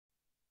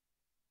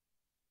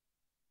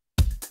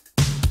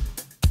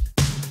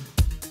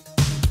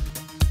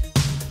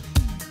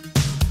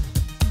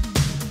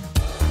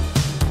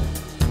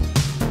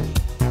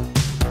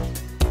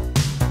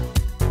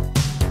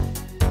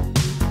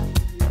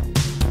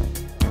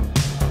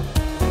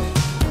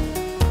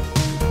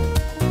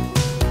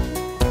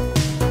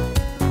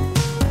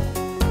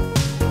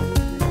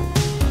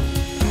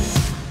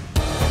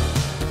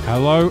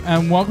Hello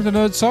and welcome to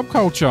Nerd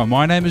Subculture.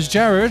 My name is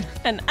Jarrod.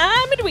 And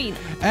I'm Edwina.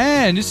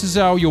 And this is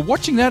our You're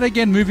Watching That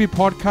Again movie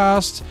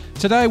podcast.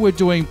 Today we're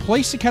doing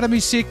Police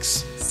Academy 6,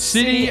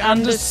 City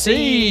Under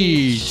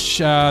Siege.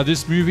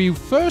 This movie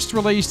first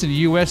released in the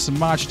US on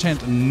March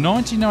 10th,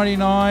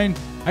 1989.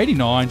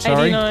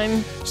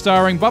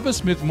 Starring Bubba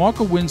Smith,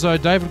 Michael Winslow,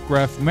 David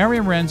Graff,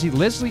 Marion Ramsey,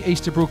 Leslie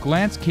Easterbrook,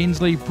 Lance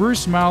Kinsley,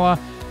 Bruce Marler,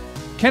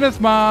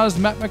 Kenneth Mars,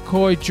 Matt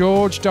McCoy,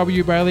 George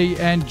W. Bailey,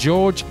 and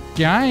George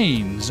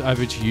Gaines.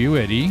 Over to you,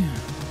 Eddie.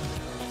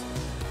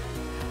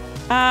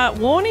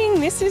 Warning,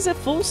 this is a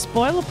full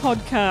spoiler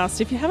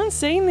podcast. If you haven't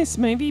seen this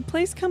movie,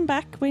 please come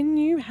back when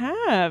you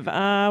have.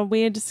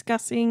 We're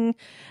discussing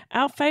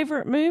our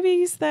favourite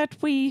movies that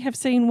we have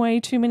seen way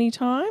too many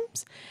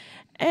times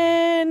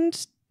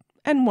and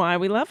why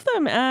we love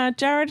them.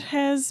 Jarrod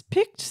has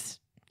picked...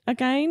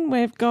 Again,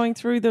 we're going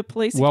through the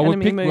Police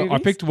Academy movies. I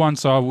picked one,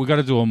 so we've got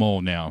to do them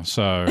all now.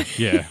 So,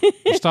 yeah.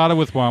 We started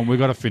with one. We've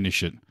got to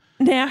finish it.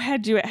 Now,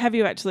 have you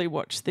actually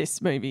watched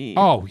this movie a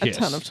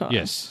ton of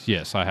times?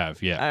 Yes, I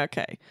have, yeah.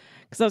 Okay.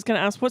 Because I was going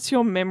to ask, what's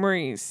your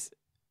memories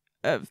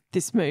of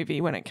this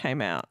movie when it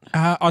came out?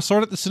 I saw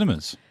it at the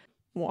cinemas.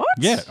 What?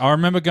 Yeah, I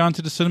remember going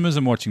to the cinemas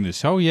and watching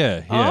this. Oh,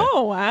 yeah.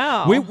 Oh,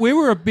 wow. We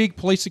were a big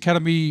Police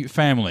Academy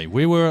family.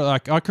 We were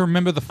like, I can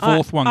remember the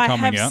fourth one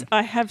coming out.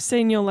 I have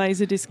seen your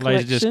Laserdisc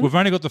collection. Laserdisc. We've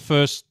only got the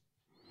first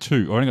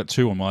two. I only got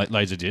two on my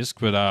Laserdisc,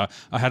 but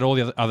I had all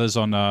the others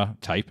on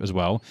tape as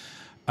well.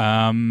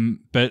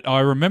 But I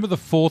remember the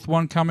fourth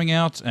one coming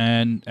out,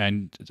 and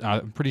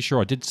I'm pretty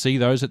sure I did see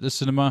those at the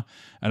cinema,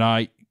 and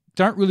I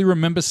don't really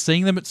remember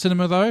seeing them at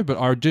cinema though, but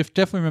I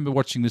definitely remember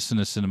watching this in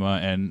a cinema,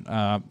 and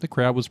the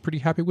crowd was pretty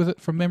happy with it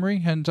from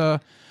memory. And I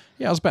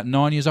was about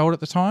 9 years old at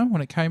the time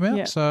when it came out.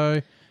 Yeah.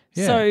 So,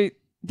 yeah. So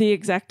the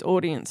exact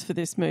audience for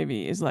this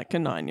movie is like a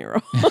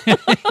 9-year-old.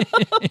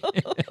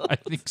 I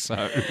think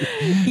so.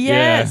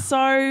 Yeah.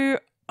 So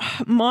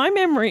my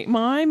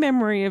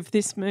memory of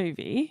this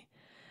movie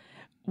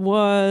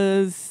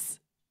was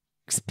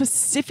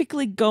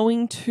specifically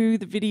going to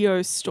the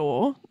video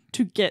store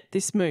to get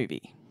this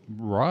movie.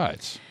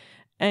 Right.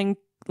 And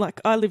like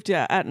I lived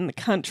out in the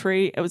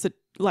country. It was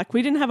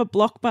we didn't have a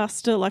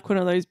Blockbuster, like one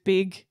of those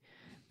big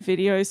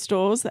video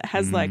stores that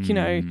has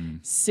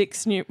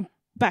six new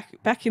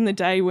back in the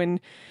day when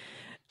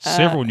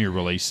several new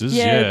releases.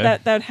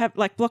 They'd have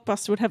like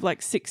Blockbuster would have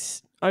like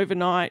 6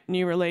 overnight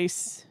new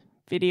release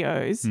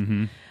videos.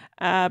 Mm-hmm.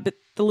 But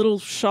the little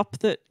shop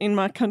that in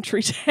my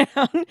country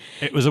town,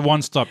 it was a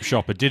one-stop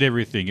shop. It did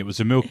everything. It was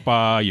a milk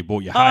bar. You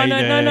bought your hay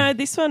there. No.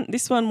 This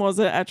one was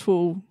an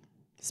actual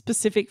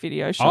specific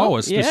video shop. Oh,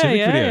 a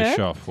specific video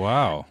shop.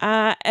 Wow.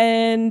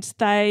 And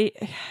they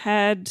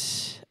had,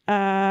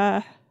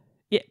 but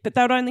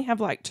they would only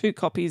have like 2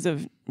 copies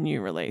of new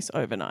release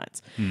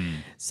overnights.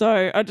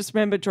 So I just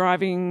remember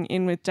driving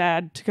in with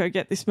Dad to go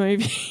get this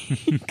movie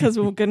because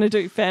we were going to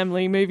do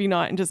family movie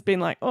night and just being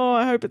like, oh,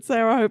 I hope it's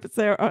there. I hope it's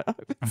there. I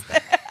hope it's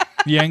there.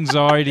 The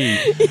anxiety.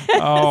 Yes.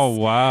 Oh,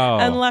 wow.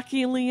 And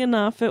luckily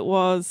enough it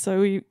was. So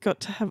we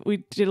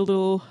did a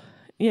little...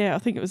 Yeah, I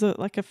think it was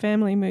like a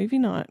family movie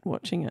night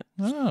watching it.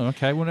 Oh,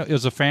 okay. Well, it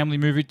was a family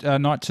movie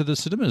night to the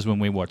cinemas when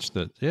we watched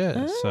it. Yeah.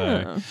 Oh.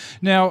 So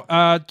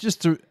now,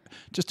 just to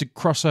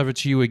cross over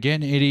to you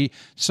again, Eddie.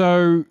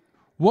 So,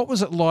 what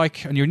was it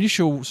like on your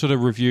initial sort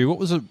of review? What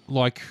was it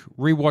like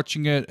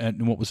rewatching it,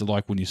 and what was it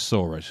like when you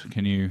saw it?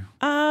 Can you?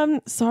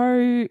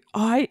 So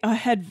I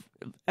had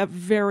a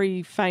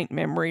very faint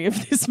memory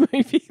of this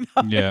movie,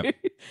 though. Yeah.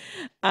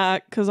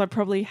 Because I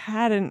probably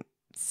hadn't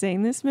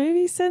seen this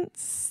movie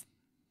since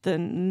the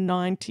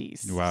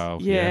 90s. Wow.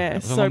 Yeah.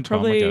 That was a long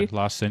time ago,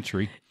 last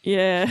century.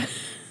 Yeah.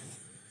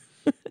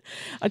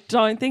 I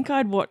don't think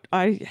I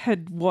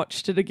had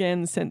watched it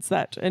again since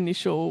that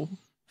initial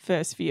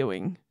first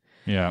viewing.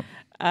 Yeah.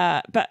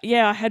 But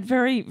yeah, I had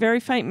very,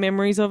 very faint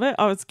memories of it.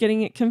 I was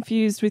getting it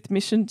confused with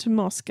Mission to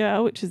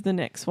Moscow, which is the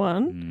next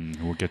one.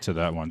 We'll get to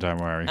that one,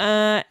 don't worry.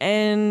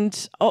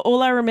 And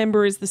all I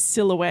remember is the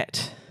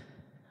silhouette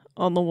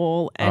on the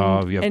wall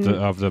of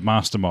the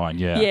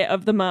mastermind,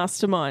 of the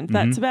mastermind. Mm-hmm.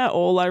 That's about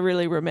all I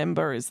really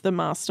remember is the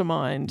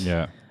mastermind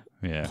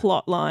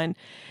plot line.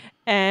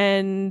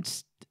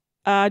 And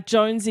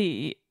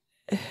Jonesy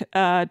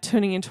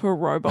turning into a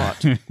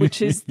robot,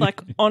 which is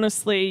like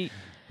honestly,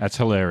 that's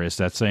hilarious,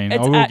 that scene. I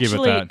will give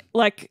it that.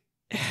 Like,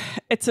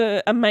 it's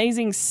an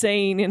amazing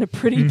scene in a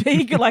pretty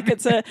big like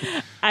it's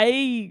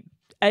a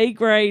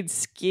grade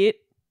skit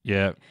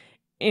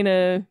in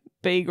a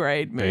B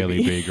grade movie.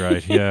 Barely B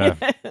grade, yeah.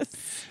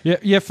 Yes.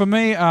 Yeah. For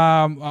me,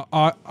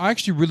 I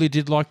actually really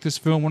did like this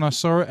film when I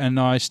saw it, and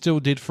I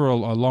still did for a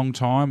long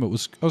time. It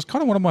was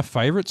kind of one of my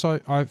favourites.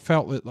 I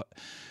felt that.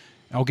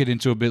 I'll get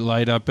into it a bit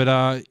later, but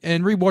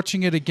and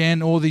rewatching it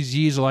again all these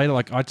years later,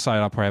 like I'd say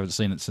I probably haven't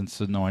seen it since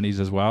the 90s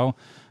as well.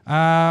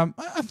 I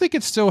think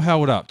it still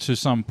held up to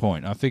some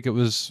point. I think it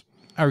was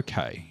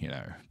okay,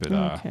 but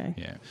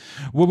yeah.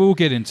 We'll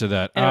get into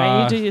that.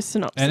 Anyway, you do your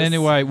synopsis. And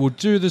anyway, we'll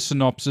do the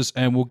synopsis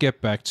and we'll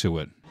get back to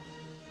it.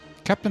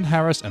 Captain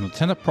Harris and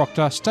Lieutenant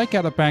Proctor stake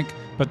out a bank,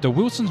 but the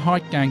Wilson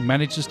Height gang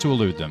manages to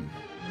elude them.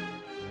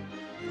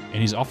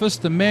 In his office,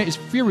 the mayor is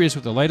furious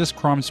with the latest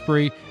crime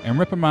spree and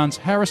reprimands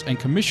Harris and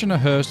Commissioner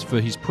Hurst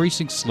for his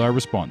precinct's slow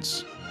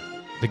response.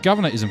 The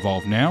governor is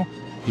involved now.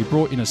 He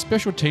brought in a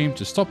special team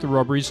to stop the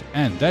robberies,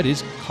 and that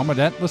is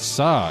Commandant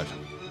Lassard.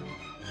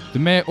 The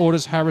mayor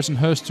orders Harris and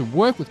Hurst to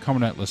work with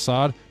Commandant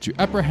Lassard to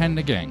apprehend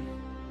the gang.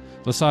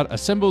 Lassard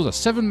assembles a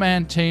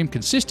 7-man team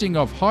consisting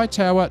of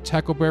Hightower,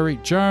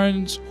 Tackleberry,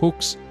 Jones,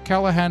 Hooks,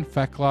 Callahan,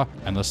 Fackler,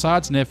 and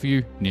Lassard's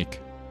nephew, Nick.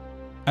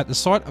 At the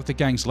site of the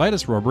gang's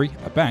latest robbery,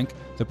 a bank,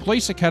 the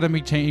police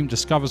academy team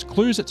discovers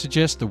clues that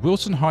suggest the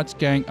Wilson Heights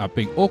gang are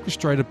being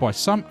orchestrated by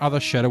some other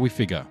shadowy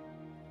figure.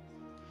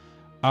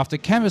 After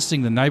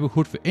canvassing the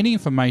neighbourhood for any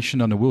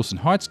information on the Wilson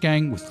Heights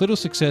gang with little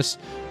success,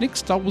 Nick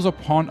stumbles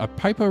upon a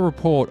paper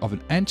report of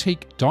an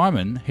antique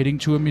diamond heading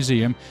to a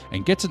museum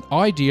and gets an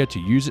idea to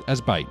use it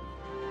as bait.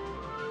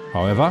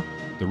 However,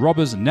 the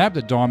robbers nab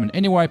the diamond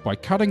anyway by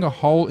cutting a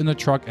hole in the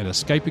truck and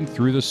escaping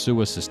through the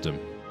sewer system.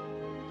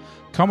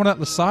 Commandant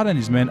Lassard and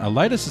his men are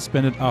later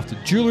suspended after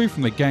jewellery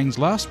from the gang's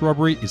last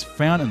robbery is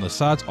found in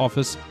Lassard's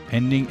office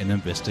pending an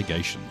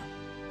investigation.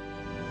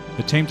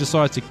 The team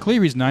decides to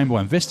clear his name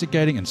by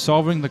investigating and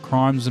solving the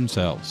crimes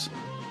themselves.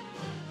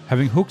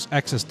 Having Hooks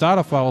access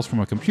data files from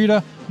a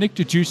computer, Nick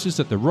deduces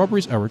that the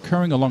robberies are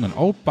occurring along an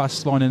old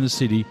bus line in the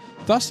city,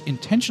 thus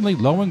intentionally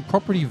lowering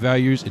property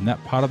values in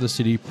that part of the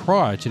city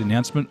prior to the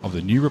announcement of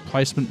the new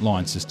replacement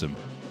line system.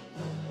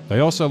 They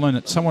also learn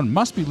that someone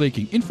must be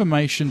leaking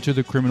information to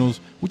the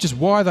criminals, which is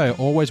why they are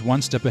always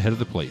one step ahead of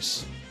the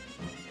police.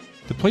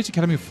 The Police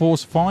Academy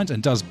force finds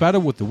and does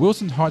battle with the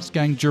Wilson Heights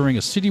gang during a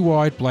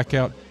citywide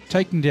blackout,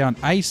 taking down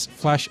Ace,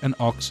 Flash and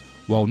Ox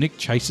while Nick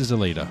chases the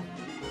leader.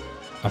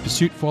 A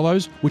pursuit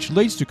follows, which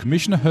leads to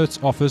Commissioner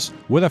Hurst's office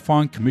where they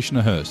find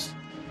Commissioner Hurst.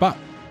 But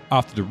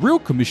after the real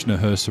Commissioner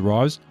Hurst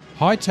arrives,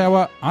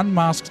 Hightower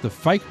unmasks the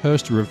fake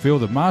Hurst to reveal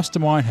the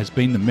mastermind has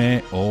been the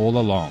mayor all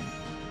along.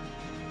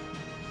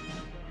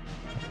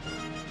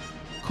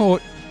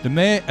 Caught, the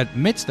mayor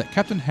admits that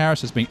Captain Harris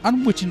has been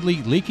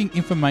unwittingly leaking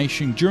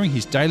information during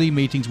his daily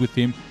meetings with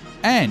him,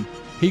 and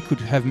he could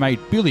have made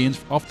billions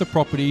off the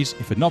properties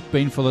if it had not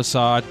been for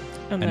Lassard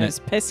and those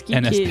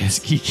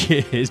pesky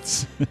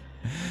kids.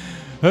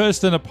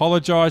 Hurst then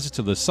apologises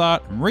to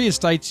Lassard and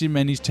reinstates him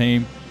and his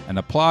team, and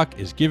a plaque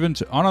is given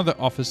to honour the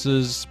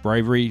officers'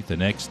 bravery the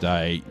next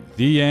day.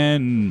 The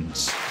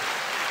end.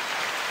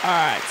 All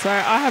right, so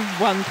I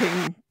have one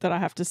thing that I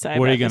have to say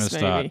What about are you this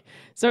gonna movie. start?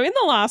 So in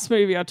the last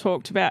movie, I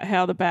talked about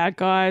how the bad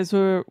guys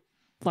were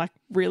like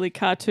really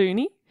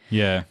cartoony.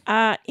 Yeah.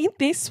 In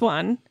this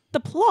one, the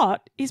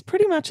plot is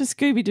pretty much a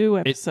Scooby-Doo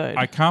episode.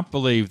 I can't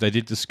believe they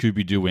did the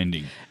Scooby-Doo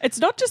ending. It's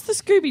not just the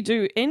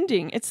Scooby-Doo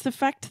ending. It's the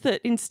fact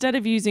that instead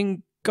of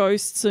using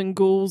ghosts and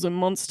ghouls and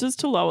monsters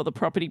to lower the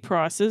property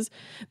prices,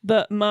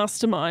 the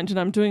mastermind, and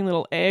I'm doing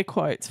little air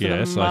quotes for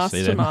the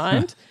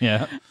mastermind,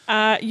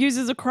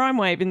 uses a crime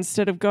wave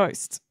instead of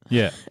ghosts.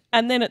 Yeah.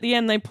 And then at the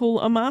end, they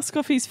pull a mask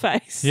off his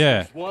face.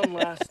 Yeah. Just one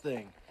last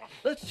thing.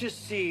 Let's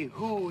just see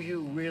who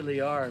you really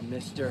are,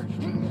 mister.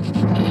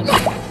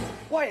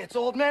 Why, it's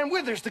Old Man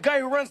Withers, the guy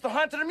who runs the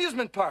haunted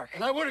amusement park.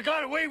 And I would have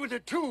got away with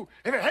it, too,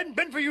 if it hadn't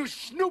been for you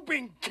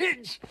snooping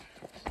kids.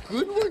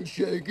 Good one,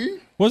 Shaggy.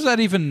 Was that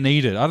even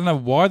needed? I don't know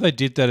why they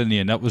did that in the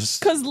end. That was...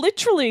 Because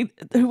literally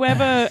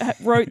whoever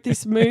wrote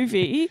this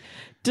movie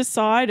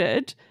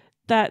decided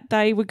that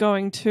they were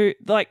going to,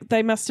 like,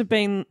 they must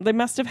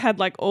have had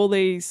like all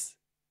these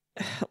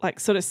like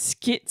sort of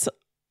skit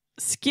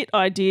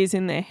ideas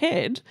in their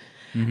head.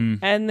 Mm-hmm.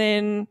 And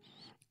then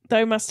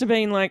they must have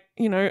been like,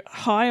 you know,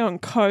 high on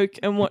coke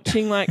and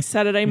watching like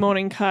Saturday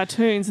morning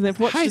cartoons, and they've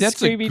watched Hey,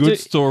 that's a Scooby-Doo. good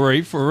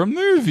story for a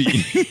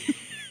movie.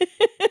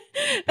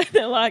 And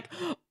they're like,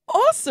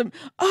 awesome.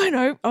 I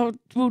know.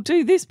 We'll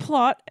do this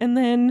plot and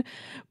then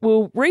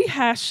we'll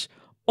rehash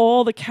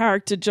all the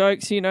character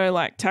jokes, you know,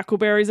 like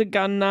Tackleberry's a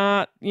gun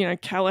nut, you know,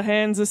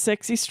 Callahan's a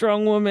sexy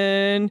strong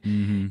woman.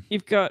 Mm-hmm.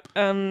 You've got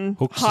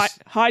Hooks.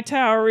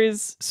 Hightower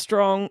is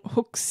strong,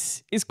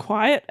 Hooks is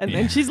quiet, and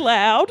then she's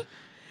loud.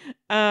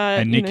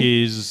 And Nick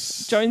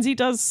is... Jonesy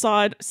does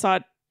side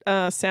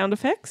sound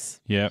effects.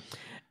 Yeah.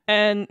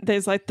 And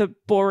there's like the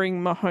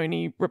boring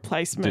Mahoney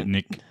replacement.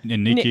 Nick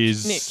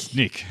is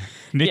Nick.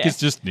 Nick is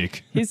just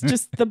Nick. He's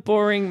just the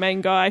boring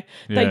main guy.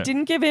 Yeah. They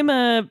didn't give him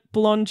a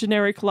blonde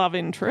generic love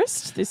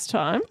interest this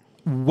time.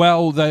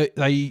 Well,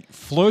 they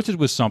flirted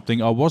with something.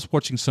 I was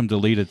watching some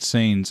deleted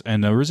scenes,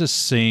 and there is a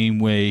scene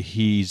where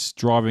he's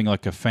driving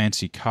like a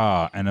fancy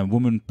car, and a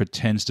woman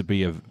pretends to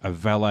be a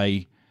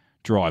valet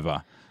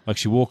driver. Like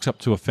she walks up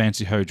to a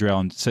fancy hotel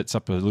and sets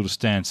up a little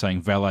stand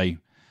saying valet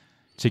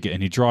ticket,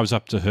 and he drives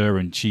up to her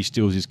and she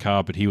steals his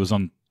car, but he was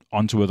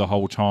onto her the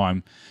whole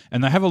time.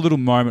 And they have a little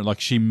moment like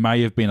she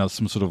may have been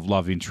some sort of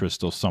love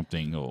interest or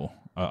something, or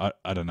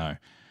I don't know.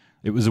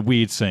 It was a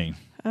weird scene.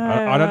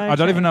 I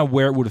don't even know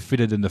where it would have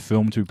fitted in the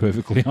film, to be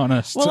perfectly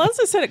honest. Well, as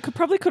I said, it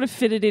probably could have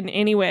fitted in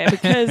anywhere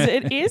because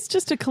it is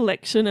just a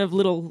collection of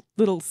little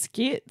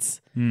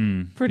skits,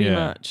 pretty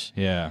much.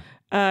 Yeah.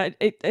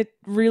 It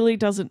really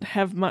doesn't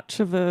have much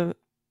of a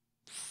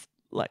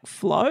like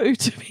flow,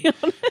 to be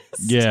honest.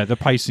 Yeah, the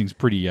pacing's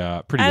pretty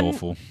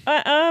awful.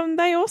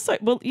 They also,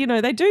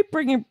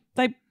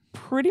 they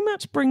pretty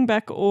much bring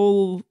back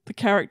all the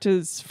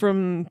characters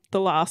from the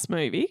last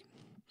movie.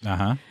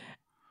 With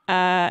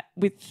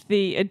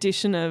the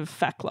addition of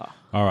Fackler.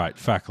 All right,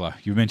 Fackler.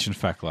 You mentioned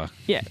Fackler.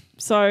 Yeah.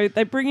 So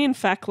they bring in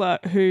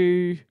Fackler,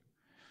 who,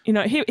 you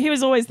know, he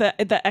was always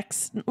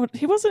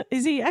he wasn't.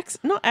 Is he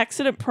not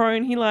accident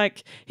prone?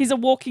 He's a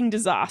walking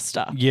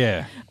disaster.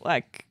 Yeah.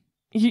 Like.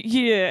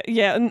 Yeah,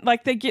 and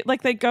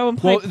they go and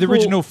play. Well, the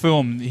original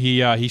film,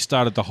 he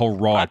started the whole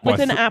ride with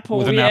an apple.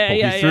 With an apple,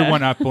 he threw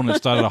one apple and it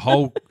started a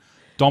whole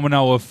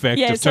domino effect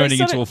of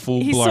turning into a full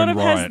blown riot. He sort of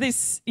has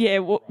this,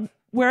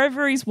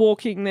 wherever he's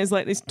walking, there's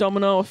like this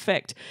domino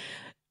effect.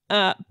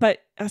 But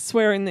I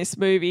swear, in this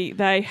movie,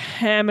 they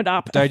hammered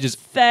up. They just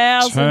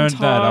 1,000 turned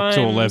times. that up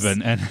to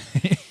 11, and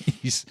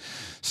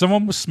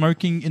someone was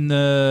smoking in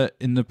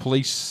the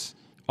police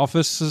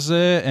offices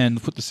there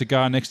and put the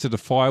cigar next to the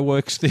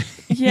fireworks thing.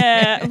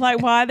 Yeah, like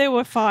why there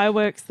were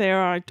fireworks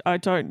there, I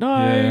don't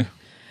know.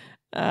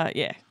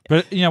 Yeah.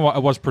 But you know what?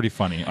 It was pretty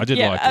funny. I did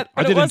like it.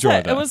 I did enjoy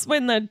that. It was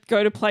when they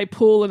go to play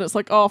pool and it's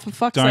like, oh, for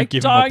fuck's sake,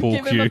 don't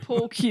give him a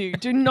pool cue.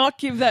 Do not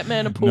give that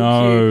man a pool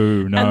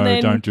cue. No, and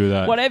then don't do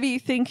that. Whatever you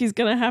think is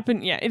going to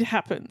happen, it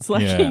happens.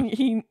 Like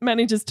he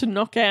manages to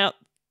knock out,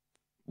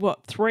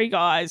 3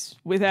 guys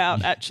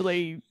without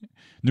actually...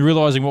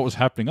 realising what was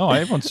happening. Oh,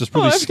 everyone's just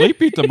really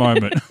sleepy at the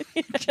moment.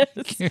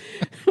 Yes,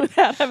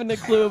 without having a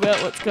clue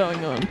about what's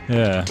going on.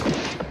 Yeah,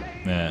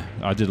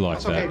 I did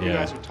like that. Okay, you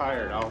guys are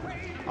tired.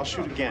 I'll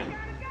shoot again.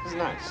 This is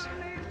nice.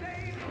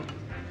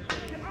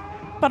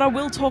 But I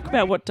will talk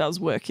about what does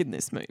work in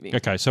this movie.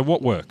 Okay, so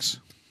what works?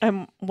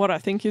 And what I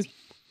think is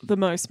the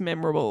most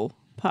memorable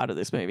part of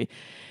this movie.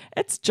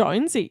 It's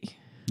Jonesy.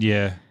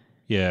 Yeah.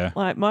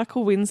 Like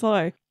Michael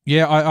Winslow.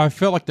 Yeah, I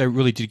felt like they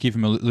really did give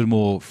him a little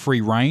more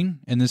free reign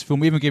in this film.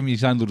 We even gave him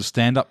his own little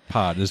stand-up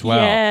part as well.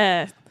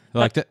 Yeah.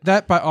 Like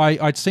that, but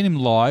I'd seen him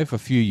live a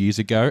few years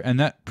ago, and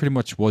that pretty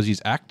much was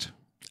his act.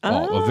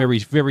 A very,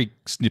 very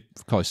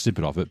close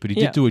snippet of it. But he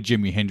did do a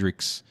Jimi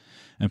Hendrix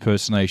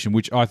impersonation,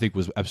 which I think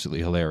was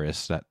absolutely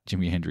hilarious, that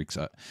Jimi Hendrix.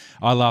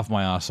 I laughed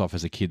my ass off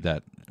as a kid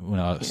when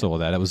I saw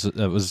that. It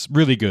was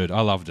really good. I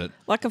loved it.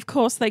 Like, of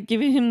course, they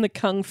give him the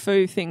kung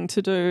fu thing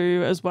to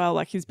do as well.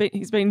 Like, he's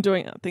been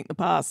doing it, I think, the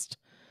past...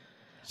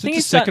 Since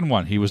the second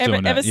one, he was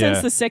doing that. Ever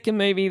since the second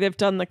movie, they've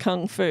done the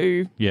kung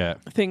fu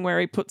thing where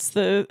he puts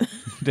the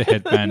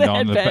headband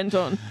on.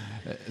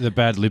 The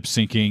bad lip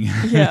syncing.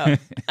 Yeah.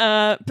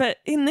 But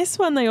in this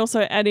one, they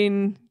also add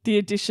in the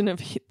addition of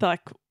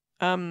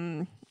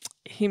him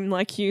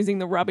using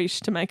the rubbish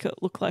to make it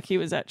look like he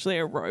was actually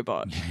a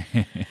robot.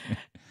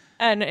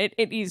 And it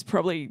is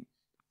probably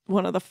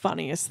one of the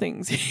funniest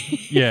things.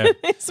 Yeah.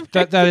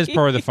 That is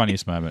probably the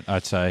funniest moment,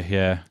 I'd say.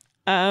 Yeah.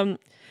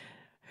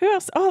 Who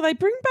else? Oh, they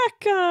bring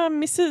back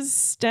Mrs.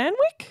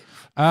 Stanwyck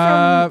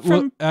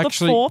from the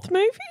fourth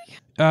movie?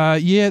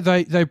 Yeah,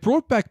 they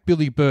brought back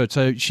Billy Bird.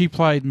 So she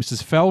played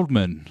Mrs.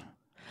 Feldman.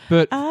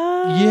 But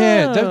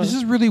this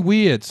is really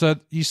weird. So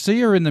you see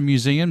her in the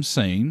museum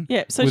scene.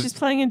 Yeah, so she's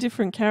playing a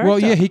different character. Well,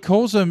 yeah, he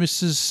calls her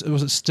Mrs.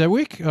 Was it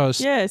Stanwyck?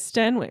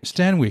 Stanwyck.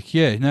 Stanwyck,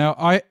 yeah.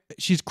 Now,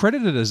 she's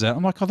credited as that.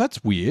 I'm like, oh,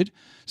 that's weird.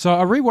 So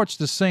I rewatched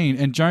the scene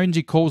and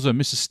Jonesy calls her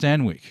Mrs.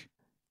 Stanwyck.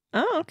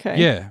 Oh, okay.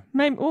 Yeah.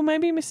 Maybe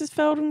Mrs.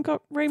 Feldman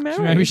got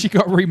remarried. Maybe she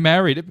got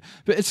remarried.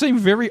 But it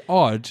seemed very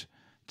odd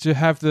to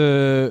have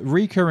the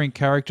recurring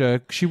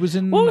character. She was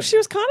in... Well, she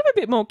was kind of a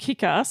bit more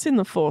kick-ass in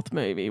the fourth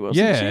movie,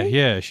 wasn't she?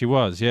 Yeah, she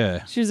was,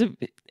 yeah. She was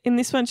in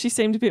this one, she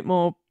seemed a bit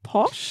more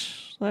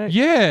posh.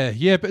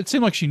 Yeah, but it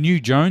seemed like she knew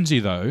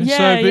Jonesy, though.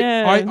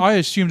 I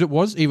assumed it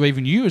was,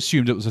 even you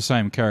assumed it was the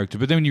same character.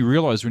 But then when you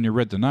realised when you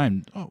read the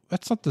name, oh,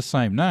 that's not the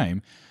same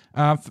name.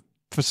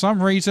 For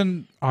some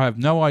reason, I have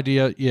no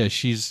idea. Yeah,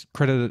 she's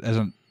credited as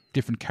a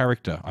different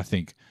character, I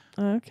think.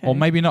 Okay. Or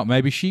maybe not.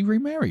 Maybe she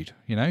remarried.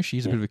 You know,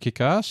 she's a bit of a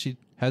kick-ass. She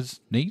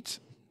has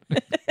needs.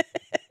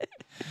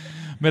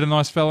 Met a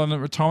nice fella in a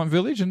retirement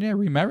village and,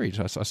 remarried,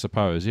 I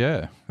suppose.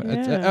 Yeah.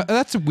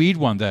 That's a weird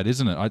one, that,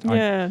 isn't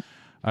it?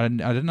 I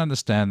didn't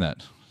understand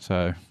that.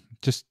 So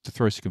just to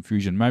throw some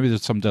confusion. Maybe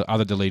there's some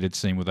other deleted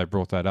scene where they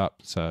brought that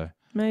up. So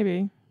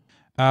maybe.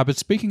 But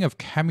speaking of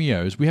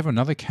cameos, we have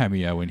another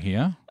cameo in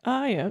here.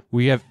 Oh, yeah.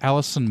 We have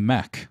Alison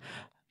Mack.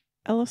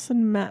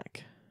 Alison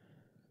Mack.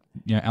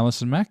 Yeah,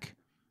 Alison Mack.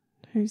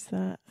 Who's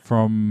that?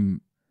 From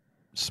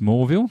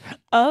Smallville.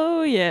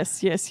 Oh,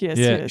 yes. Yeah,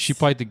 she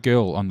played the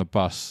girl on the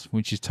bus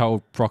when she's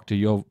told Proctor,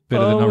 you're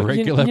better than a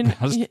regular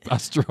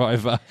bus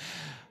driver.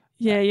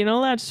 Yeah, you're not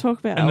allowed to talk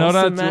about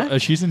Alison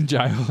Mack. She's in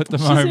jail at the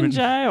moment. She's in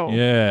jail.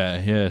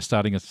 Yeah,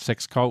 starting a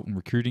sex cult and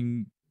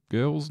recruiting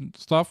girls and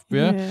stuff.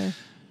 Yeah.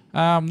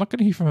 I'm not going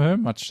to hear from her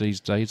much these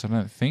days, I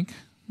don't think.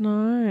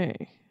 No.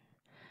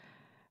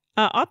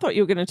 I thought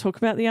you were going to talk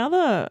about the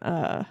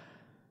other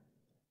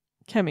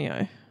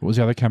cameo. What was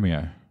the other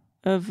cameo?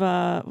 Of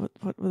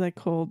what were they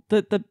called?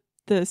 The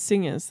the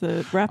singers,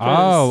 the rappers.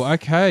 Oh,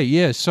 okay,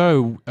 yeah.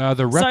 So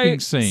the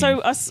rapping scene.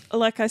 So I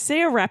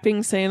see a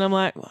rapping scene. I'm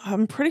like,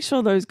 I'm pretty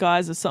sure those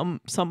guys are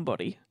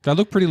somebody. They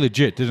look pretty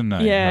legit, didn't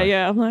they? Yeah, Like,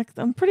 yeah. I'm like,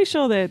 I'm pretty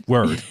sure they're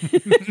Word.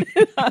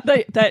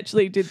 they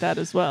actually did that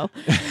as well.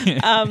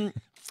 Not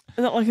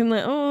like I'm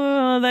like,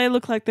 oh, they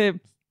look like they're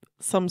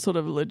some sort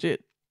of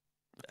legit.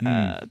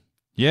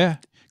 Yeah.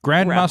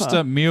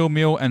 Grandmaster, Meal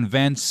Meal, and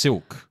Van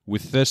Silk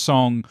with their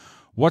song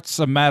 "What's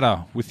the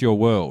Matter with Your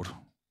World."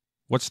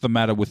 What's the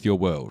matter with your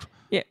world?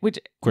 Yeah, which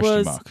Question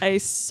was mark. a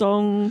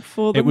song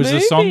for the It movie.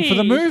 was a song for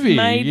the movie,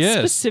 Made yes.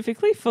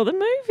 specifically for the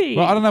movie.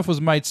 Well, I don't know if it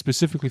was made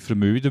specifically for the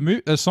movie.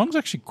 The song's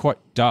actually quite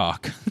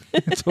dark,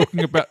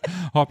 talking about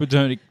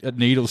hypodermic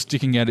needles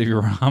sticking out of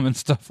your arm and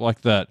stuff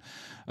like that.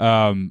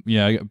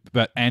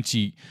 But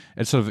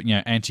it's sort of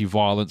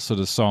anti-violence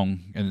sort of song,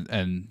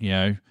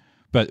 and.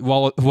 But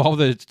while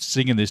they're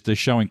singing this, they're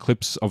showing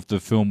clips of the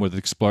film with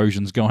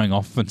explosions going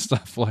off and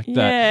stuff like that.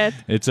 Yeah.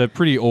 It's a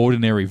pretty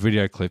ordinary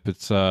video clip.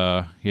 It's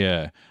I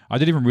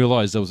didn't even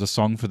realize there was a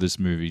song for this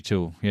movie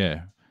till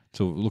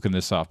looking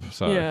this up.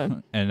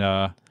 So and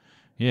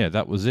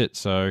that was it.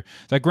 So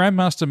that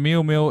Grandmaster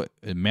Meal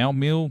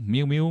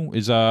Meal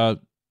is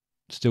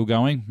still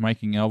going,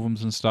 making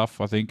albums and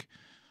stuff, I think.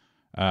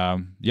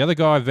 The other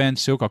guy, Van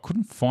Silk, I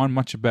couldn't find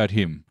much about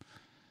him.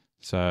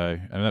 So,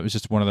 and that was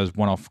just one of those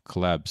one-off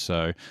collabs.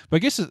 So, but I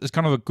guess it's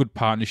kind of a good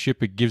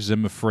partnership. It gives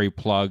them a free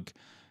plug,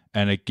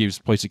 and it gives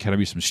Police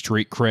Academy some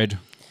street cred.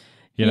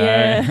 You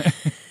know,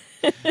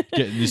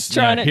 getting this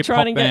hip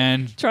hop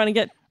band,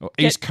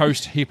 East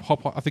Coast hip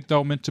hop. I think they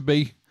were meant to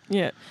be.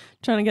 Yeah,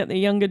 trying to get the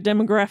younger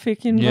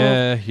demographic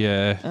involved.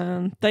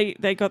 Yeah.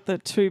 They got the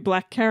two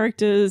black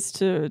characters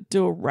to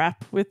do a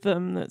rap with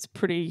them. That's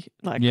pretty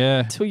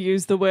to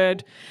use the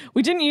word.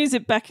 We didn't use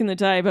it back in the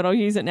day, but I'll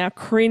use it now.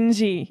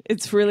 Cringy.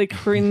 It's really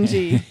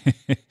cringy.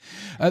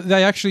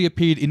 They actually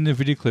appeared in the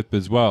video clip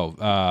as well.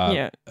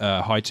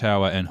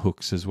 Hightower and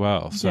Hooks as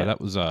well. So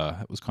that was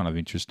kind of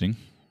interesting.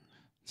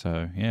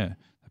 So yeah,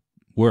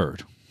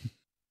 word.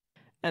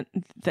 And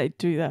they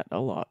do that a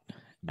lot.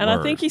 And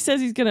I think he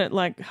says he's going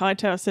to,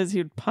 Hightower says he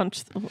would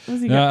punch. What was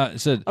he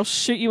going I'll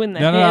shoot you in the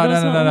head.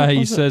 No.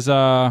 He says,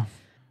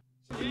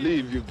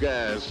 leave you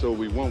guys so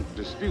we won't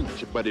dispute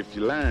you, but if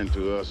you lying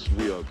to us,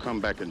 we'll come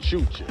back and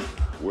shoot you.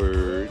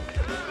 Word.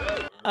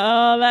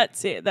 Oh,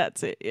 that's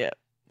it, yeah.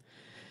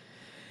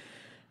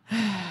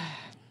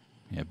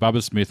 Yeah,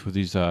 Bubba Smith with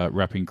his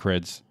rapping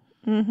creds.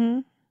 Mm-hmm.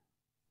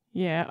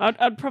 Yeah,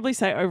 I'd probably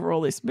say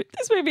overall this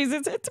movie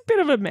it's a bit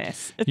of a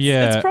mess.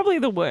 It's probably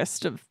the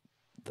worst of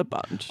the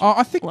bunch.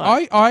 I think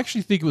I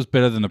actually think it was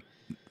better than the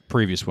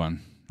previous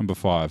one, number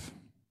 5.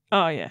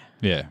 Oh yeah.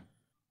 Yeah.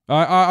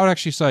 I would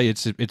actually say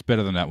it's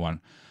better than that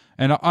one.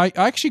 And I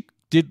actually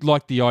did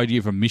like the idea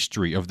of a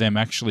mystery of them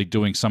actually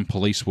doing some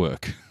police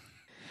work.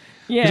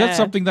 Yeah. Because that's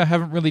something they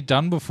haven't really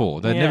done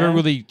before. They never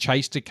really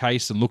chased a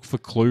case and looked for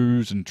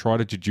clues and tried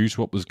to deduce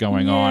what was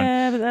going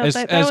on. But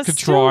as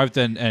contrived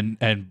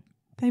and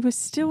they were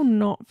still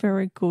not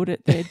very good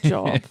at their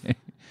job.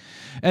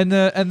 And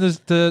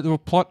the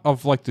plot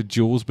of the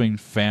jewels being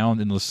found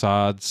in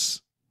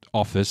Lassard's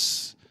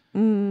office,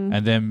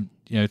 and them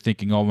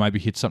thinking, oh, maybe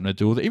he had something to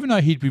do with it, even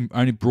though he'd been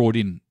only brought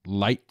in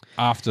late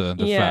after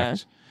the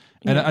fact.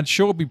 And I'm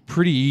sure it'd be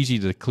pretty easy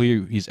to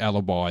clear his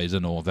alibis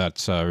and all that.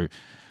 So,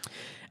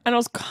 and it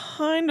was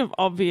kind of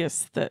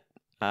obvious that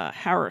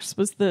Harris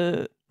was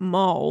the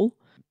mole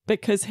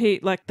because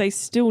they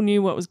still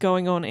knew what was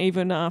going on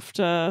even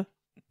after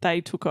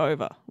they took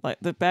over.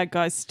 The bad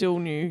guys still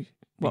knew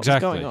what was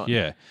going on.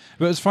 Yeah.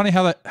 But it's funny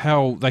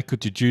how they could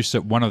deduce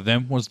that one of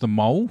them was the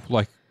mole,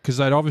 because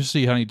they'd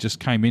obviously only just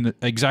came in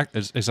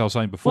as I was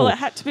saying before. Well, it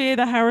had to be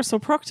either Harris or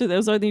Proctor. There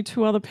was only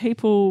 2 other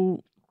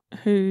people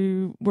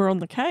who were on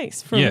the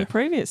case from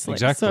previously.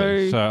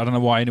 Exactly. So I don't know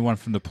why anyone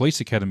from the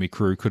Police Academy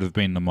crew could have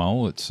been the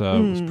mole. It was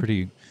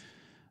a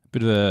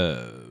bit of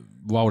a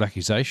wild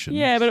accusation.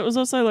 Yeah, but it was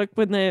also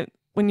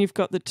when you've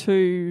got the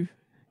 2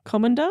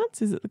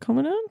 commandants. Is it the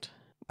commandant?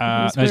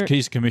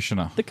 He's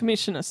commissioner. The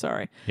commissioner,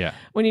 sorry. Yeah.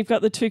 When you've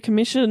got the 2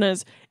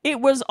 commissioners,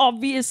 it was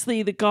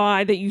obviously the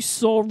guy that you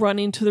saw run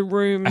into the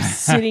room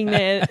sitting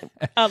there.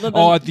 At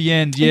the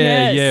end,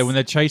 yeah. When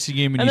they're chasing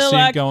him and you see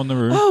him go in the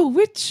room. Oh,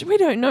 we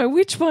don't know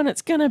which one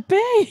it's going to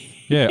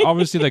be. Yeah,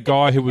 obviously the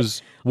guy who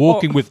was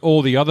walking with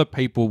all the other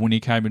people when he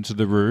came into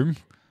the room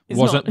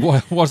wasn't.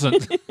 We're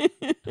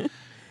going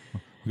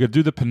to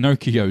do the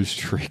Pinocchio's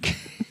trick.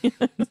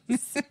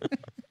 Yes.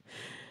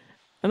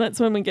 And that's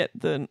when we get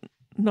the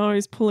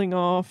nose pulling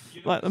off,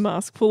 the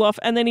mask pull off,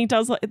 and then he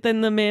does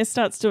then the mayor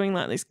starts doing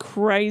this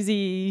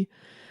crazy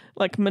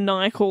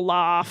maniacal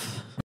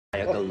laugh.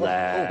 Maniacal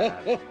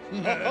laugh.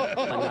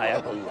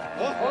 Maniacal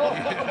laugh.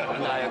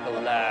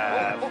 Maniacal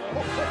laugh.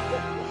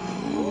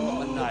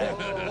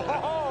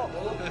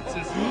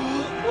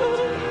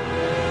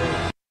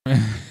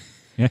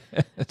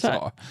 It's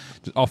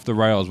off the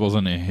rails,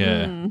 wasn't it?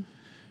 Yeah.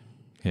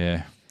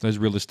 Yeah. Those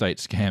real estate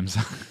scams.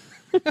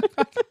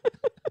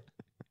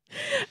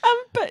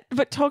 But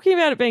But talking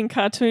about it being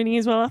cartoony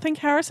as well, I think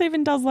Harris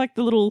even does like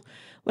the little,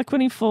 like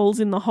when he falls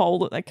in the hole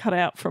that they cut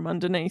out from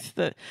underneath.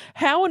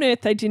 How on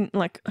earth they didn't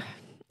like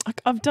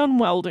I've done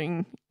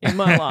welding in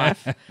my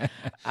life.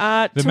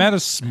 The amount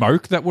of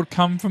smoke that would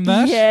come from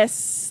that.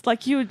 Yes,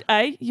 like you'd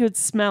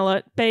smell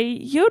it. B,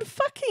 you'd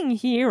fucking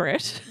hear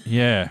it.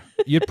 Yeah,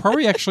 you'd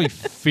probably actually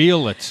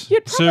feel it.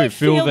 You'd probably too.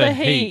 Feel the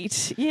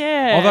heat.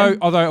 Yeah.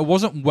 Although it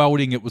wasn't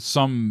welding, it was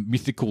some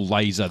mythical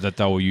laser that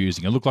they were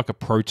using. It looked like a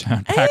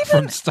proton pack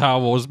from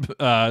Star Wars.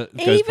 Ghostbusters.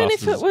 Even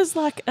if it was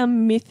like a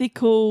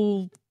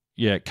mythical.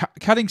 Yeah,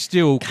 cutting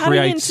steel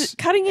creates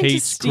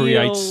heat, steel.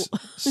 creates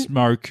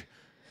smoke.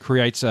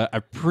 Creates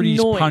a pretty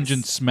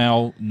pungent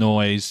smell,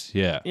 noise.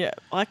 Yeah. Yeah.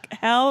 Like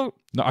how.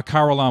 No, a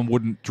car alarm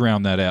wouldn't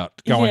drown that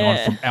out going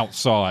on from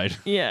outside.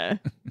 Yeah.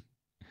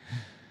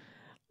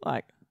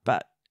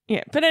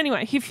 But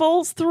anyway, he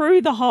falls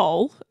through the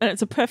hole and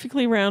it's a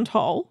perfectly round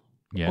hole.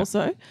 Yeah.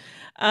 Also.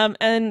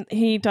 And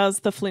he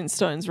does the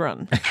Flintstones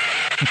run.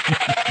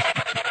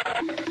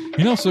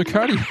 So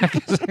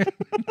cardiac is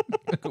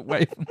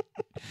away from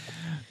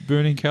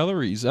burning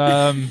calories.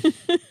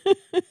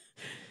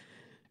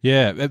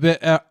 Yeah,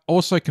 but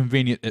also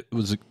convenient. It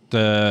was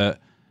the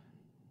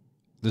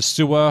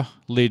sewer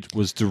lid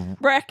was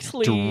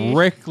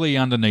directly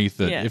underneath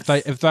it. Yes.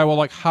 If they were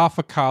like half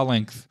a car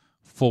length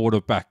forward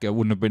or back, I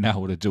wouldn't have been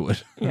able to do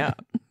it. Yeah.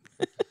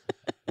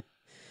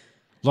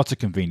 Lots of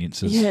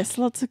conveniences. Yes,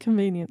 lots of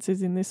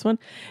conveniences in this one.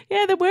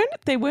 Yeah, there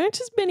weren't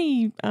as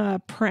many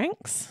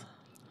pranks.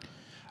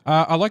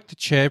 I like the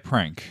chair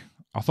prank.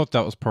 I thought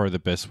that was probably the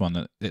best one,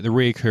 the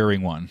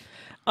reoccurring one.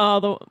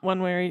 Oh, the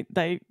one where he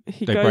break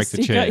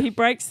the chair. He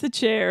breaks the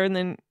chair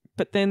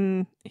but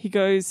then he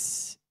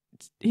goes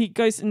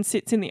and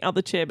sits in the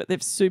other chair, but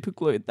they've super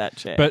glued that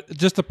chair. But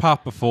just the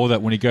part before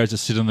that, when he goes to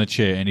sit on the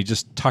chair and he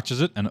just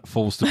touches it and it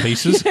falls to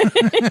pieces.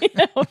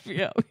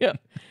 Yeah.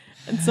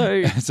 And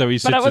so he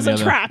sits but it was in a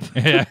the trap.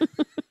 Yeah.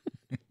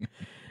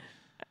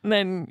 And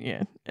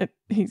then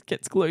he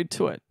gets glued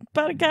to it.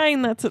 But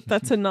again,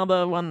 that's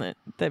another one that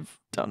they've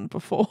done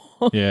before.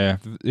 Yeah,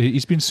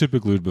 he's been super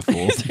glued before.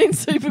 He's been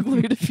super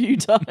glued a few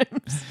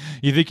times.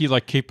 You think he'd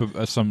like keep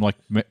some like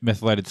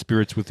methylated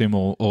spirits with him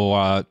or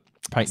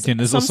paint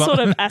thinners or something? Some sort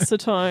of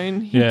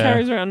acetone. He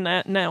carries around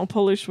nail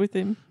polish with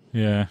him.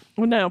 Yeah.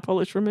 Or nail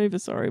polish remover,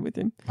 with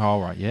him.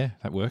 Oh, right. Yeah,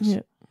 that works.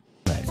 Yeah.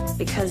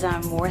 Because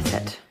I'm worth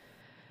it.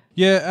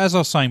 Yeah, as I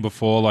was saying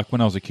before, like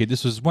when I was a kid,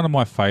 this was one of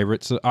my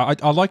favourites.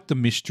 I like the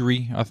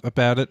mystery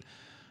about it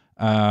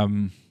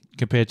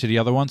compared to the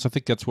other ones. I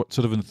think that's what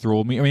sort of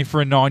enthralled me. I mean,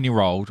 for a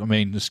 9-year-old, the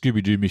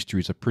Scooby-Doo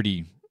mysteries are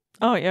pretty.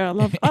 Oh yeah, I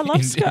love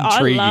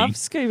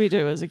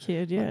Scooby-Doo as a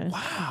kid. Yeah.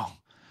 Wow,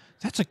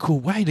 that's a cool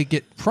way to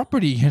get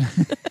property.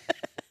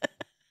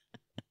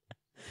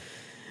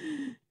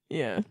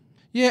 Yeah.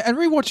 Yeah, and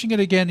rewatching it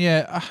again,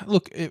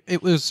 look,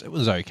 it was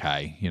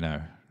okay.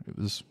 It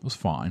was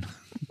fine.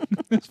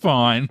 It's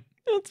fine.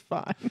 It's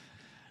fine.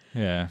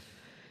 Yeah.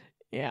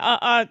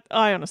 Yeah,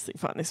 I honestly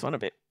find this one a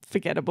bit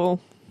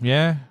forgettable.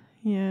 Yeah.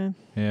 Yeah.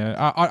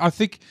 Yeah. I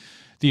think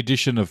the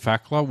addition of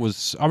Fackler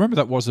was... I remember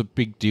that was a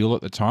big deal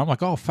at the time. Like,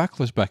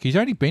 Fackler's back. He's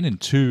only been in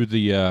 2 of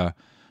the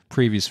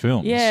previous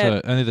films. Yeah.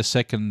 So only the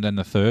second and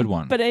the third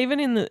one. But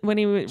even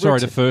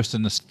the first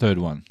and the third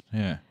one.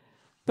 Yeah.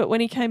 But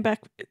when he came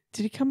back...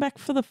 Did he come back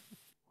for the...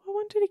 What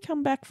one did he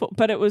come back for?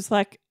 But it was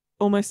like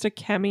almost a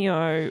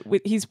cameo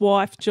with his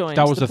wife joined.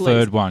 That was the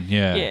third one,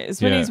 yeah. Yeah,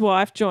 it's when his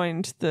wife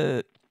joined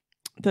the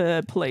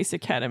police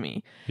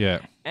academy. Yeah.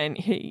 And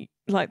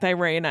they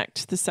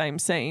reenact the same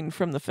scene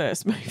from the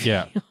first movie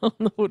on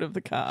the hood of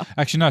the car.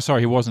 Actually, no,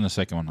 sorry, he was in the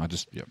second one.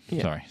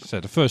 Sorry. So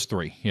the first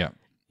 3, yeah.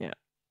 Yeah.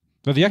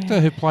 But the actor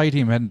who played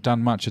him hadn't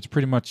done much. It's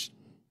pretty much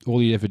all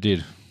he ever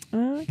did.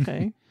 Oh,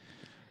 okay.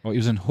 Well, he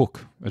was in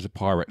Hook as a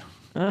pirate.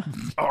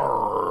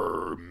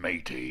 Arr,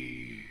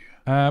 matey.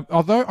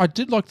 Although I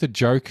did like the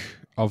joke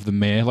of the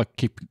mayor, like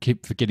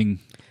keep forgetting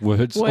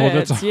words all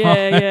the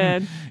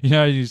time.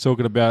 Yeah. He's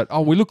talking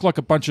about, we look like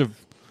a bunch of,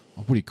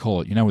 what do you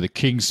call it? Where the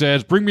king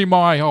says, bring me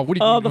my,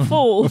 the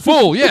fool. The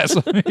fool, yes.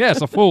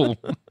 Yes, a fool.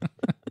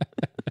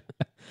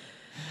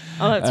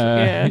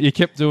 You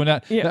kept doing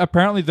that. Yeah.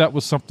 Apparently that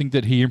was something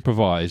that he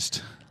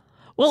improvised.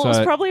 Well, it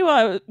was probably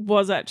why it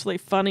was actually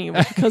funny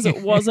because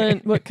it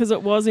wasn't because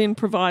it was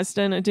improvised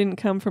and it didn't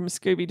come from a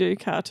Scooby-Doo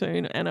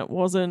cartoon and it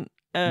wasn't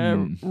a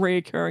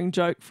reoccurring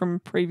joke from a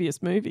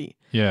previous movie.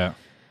 Yeah,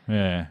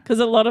 yeah. Because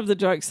a lot of the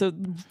jokes are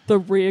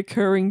the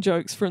reoccurring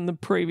jokes from the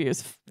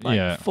previous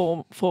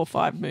 4 or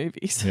 5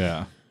 movies.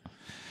 Yeah.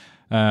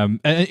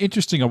 And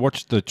interesting, I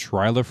watched the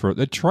trailer for it.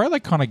 The trailer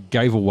kind of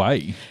gave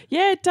away.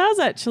 Yeah, it does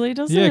actually,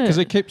 doesn't it? Yeah, because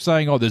it keeps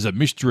saying, there's a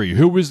mystery.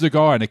 Who is the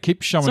guy? And it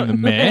keeps showing the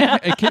mayor.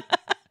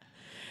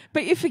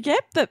 But you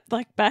forget that,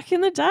 back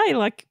in the day,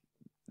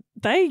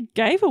 they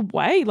gave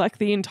away,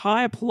 the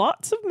entire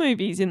plots of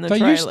movies in the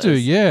trailers. They used to,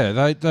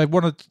 yeah. They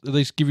want to at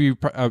least give you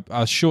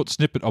a short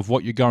snippet of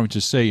what you're going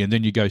to see, and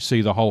then you go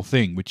see the whole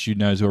thing, which you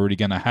know is already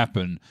going to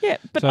happen. Yeah,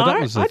 but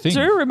I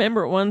do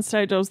remember at one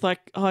stage I was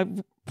I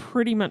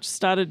pretty much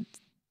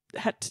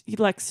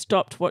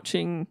stopped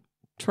watching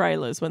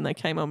trailers when they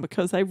came on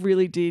because they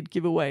really did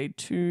give away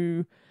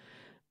too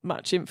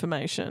much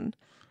information.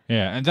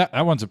 Yeah, and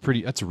that one's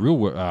that's a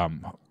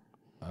real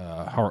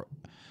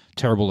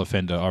terrible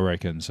offender, I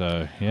reckon.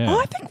 So, yeah. Oh,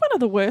 I think one of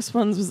the worst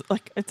ones was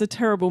it's a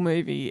terrible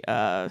movie,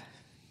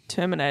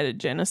 Terminator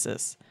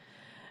Genesis.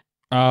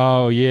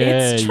 Oh,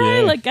 yeah. Its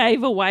trailer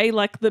gave away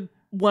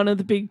one of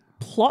the big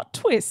plot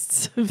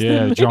twists of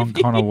the movie. John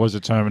Connor was a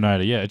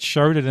Terminator. Yeah, it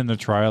showed it in the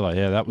trailer.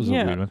 Yeah, that was a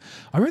weird one.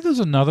 I read there was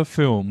another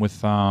film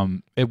with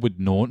Edward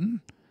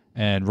Norton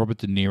and Robert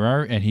De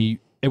Niro, and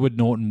Edward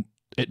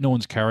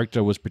Norton's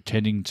character was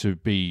pretending to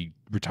be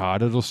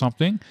retarded or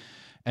something,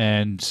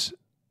 and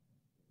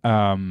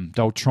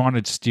they were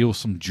trying to steal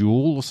some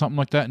jewel or something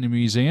like that in a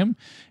museum.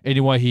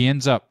 Anyway, he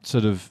ends up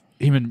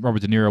him and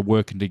Robert De Niro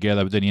working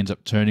together, but then he ends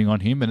up turning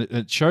on him, and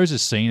it shows a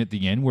scene at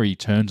the end where he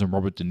turns on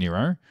Robert De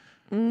Niro.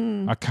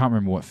 I can't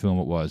remember what film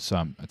it was.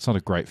 It's not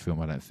a great film,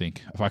 I don't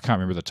think. If I can't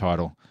remember the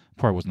title,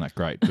 probably wasn't that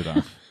great.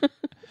 But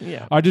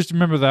yeah, I just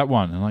remember that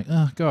one. I'm like,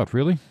 oh God,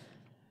 really?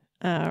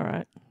 All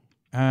right.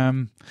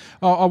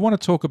 I want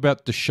to talk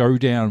about the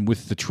showdown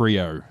with the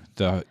trio,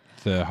 the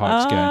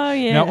Heights game. Oh,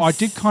 yes. Now, I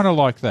did kind of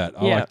like that.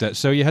 I like that.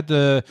 So you had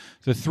the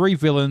three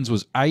villains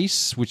was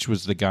Ace, which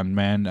was the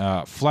gunman,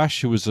 Flash,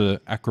 who was the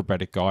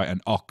acrobatic guy,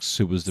 and Ox,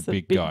 who was the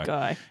big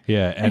guy.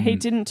 Yeah, and he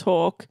didn't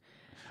talk.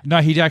 No,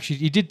 he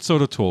did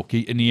sort of talk.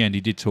 In the end,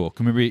 he did talk.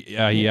 Remember,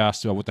 he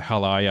asked, "What the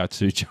hell are you?"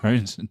 to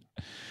Jones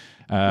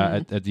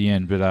at the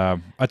end. But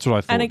that's what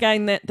I thought. And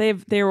again, that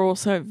they're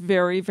also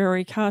very,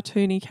 very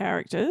cartoony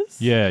characters.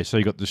 Yeah, so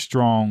you got the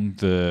strong,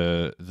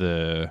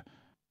 the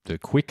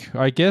quick,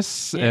 I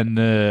guess, and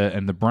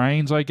the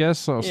brains, I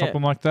guess, or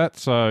something like that.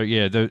 So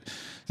yeah,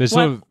 there's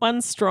sort of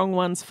one's strong,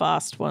 one's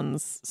fast,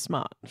 one's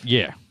smart.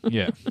 Yeah.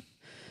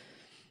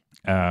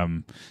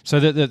 So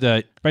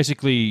they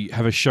basically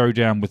have a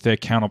showdown with their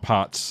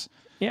counterparts.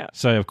 Yeah.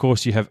 So of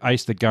course you have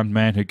Ace the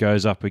gunman who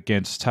goes up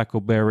against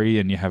Tackleberry,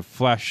 and you have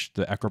Flash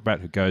the acrobat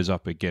who goes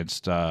up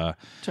against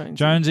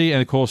Jonesy,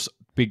 and of course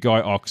big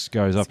guy Ox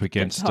goes up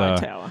against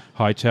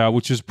Hightower,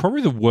 which is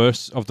probably the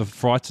worst of the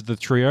fights of the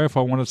trio, if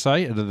I want to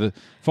say. If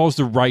I was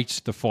to rate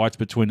the fights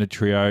between the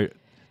trio,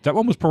 that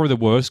one was probably the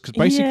worst because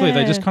basically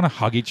they just kind of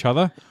hug each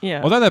other.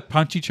 Yeah. Although they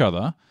punch each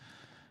other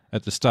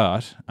at the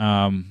start.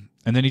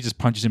 And then he just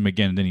punches him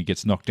again, and then he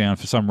gets knocked down.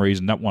 For some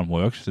reason, that one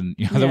worked, and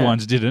the other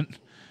ones didn't.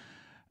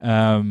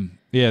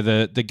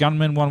 The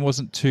gunman one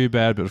wasn't too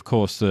bad, but of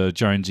course the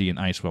Jonesy and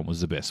Ace one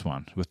was the best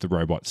one with the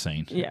robot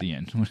scene at the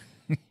end.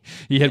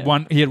 He had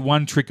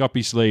one trick up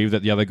his sleeve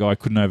that the other guy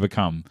couldn't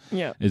overcome.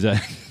 Yeah, is that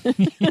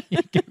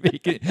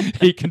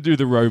he can do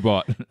the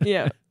robot.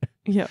 Yeah.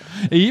 Yeah,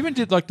 he even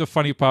did the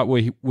funny part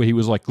where he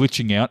was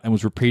glitching out and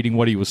was repeating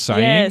what he was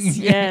saying.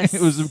 Yes.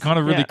 It was kind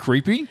of really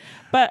creepy.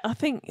 But I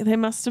think there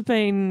must have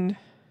been,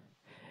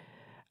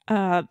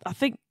 so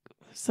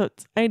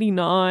it's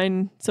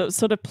 89, so it's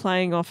sort of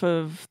playing off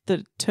of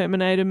the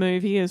Terminator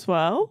movie as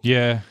well.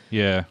 Yeah.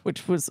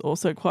 Which was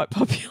also quite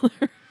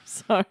popular.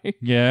 So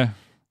yeah.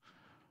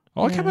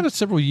 I came out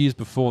several years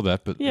before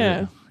that, but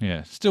yeah,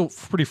 still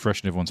pretty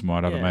fresh in everyone's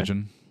mind, I'd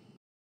imagine.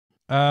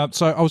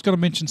 So I was going to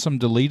mention some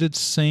deleted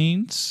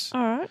scenes.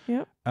 All right,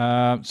 yep.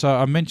 So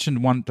I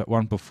mentioned one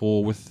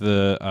before with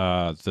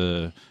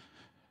the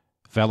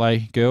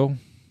valet girl,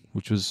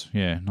 which was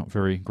not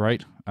very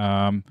great.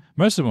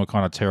 Most of them were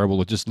kind of terrible,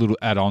 or just little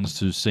add-ons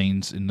to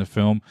scenes in the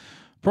film.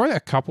 Probably a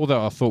couple that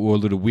I thought were a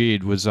little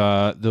weird was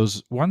there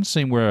was one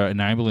scene where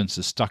an ambulance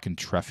is stuck in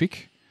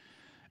traffic,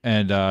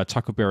 and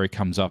Tuckleberry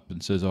comes up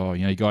and says, "Oh,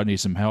 you guy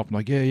needs some help." I'm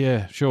like,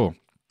 "Yeah, sure."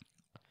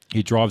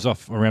 He drives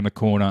off around the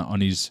corner on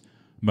his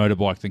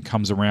motorbike, then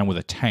comes around with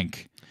a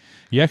tank.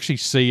 You actually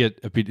see it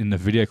a bit in the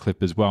video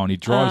clip as well, and he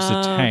drives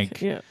the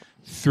tank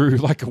through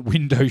a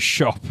window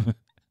shop.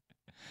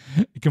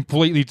 He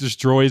completely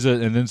destroys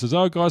it and then says,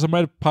 "Oh guys, I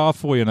made a path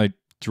for you," and they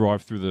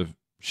drive through the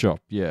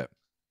shop. Yeah.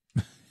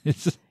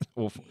 It's just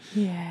awful.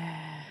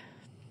 Yeah.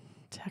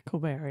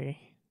 Tackleberry.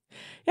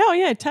 Oh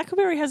yeah,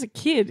 Tackleberry has a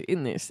kid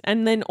in this,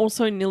 and then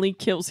also nearly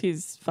kills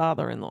his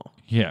father-in-law.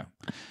 Yeah.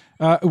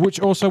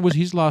 Which also was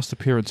his last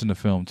appearance in the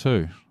film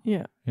too.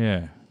 Yeah.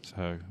 Yeah.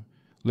 So,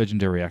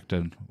 legendary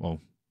actor. Well,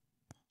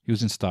 he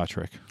was in Star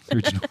Trek,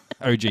 original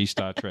OG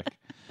Star Trek.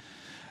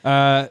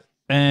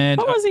 And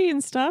what was he in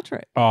Star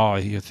Trek? Oh,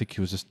 I think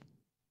he was just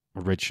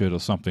a red shirt or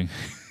something.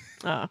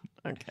 Oh,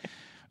 okay.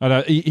 I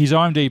know his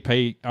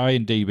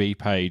IMDb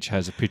page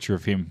has a picture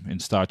of him in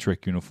Star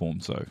Trek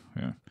uniform. So,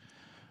 yeah,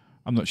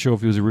 I'm not sure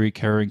if he was a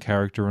recurring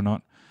character or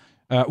not.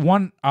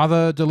 One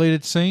other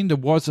deleted scene, there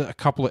was an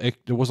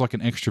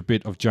extra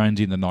bit of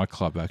Jonesy in the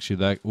nightclub. Actually,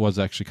 that was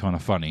actually kind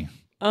of funny.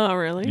 Oh,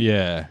 really?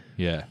 Yeah.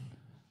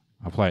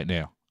 I'll play it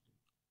now.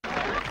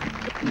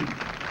 Hey,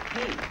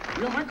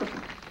 real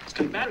microphone. It's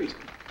got batteries.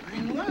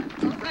 What?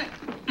 All right.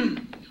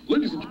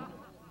 Ladies and gentlemen,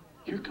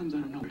 here comes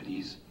out of nowhere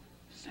these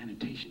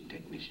sanitation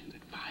technicians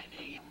at 5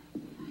 a.m.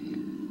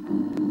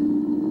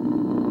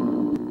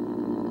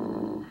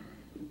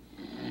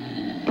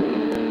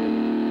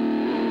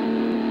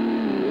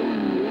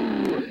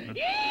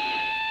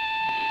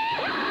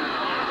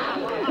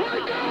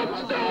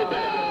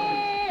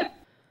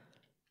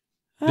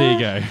 There you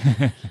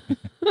go.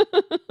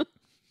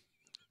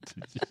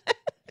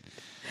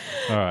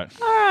 All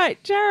right. All right,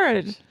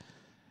 Jarrod.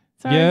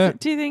 So Yeah.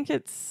 do you think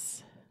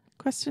it's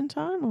question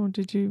time, or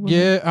did you?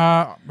 Yeah,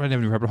 I don't have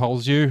any rabbit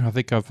holes. I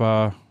think I've.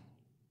 Oh,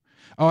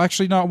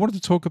 actually, no. I wanted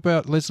to talk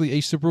about Leslie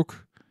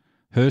Easterbrook,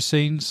 her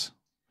scenes.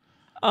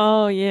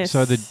 Oh yes.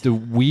 So the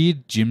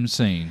weird gym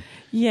scene.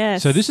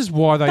 Yes. So this is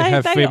why they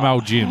have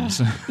female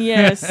gyms.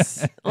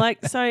 Yes.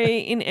 Like, so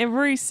in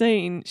every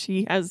scene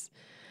she has,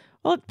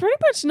 well, pretty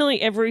much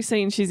nearly every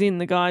scene she's in,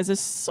 the guys are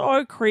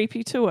so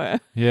creepy to her.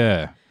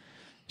 Yeah.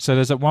 So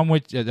there's that one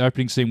the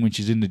opening scene when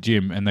she's in the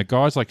gym and the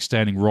guy's like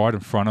standing right in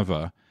front of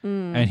her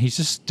and he's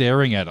just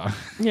staring at her.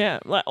 Yeah.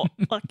 Like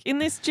in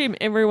this gym,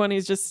 everyone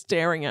is just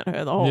staring at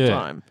her the whole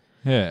time.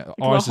 Yeah.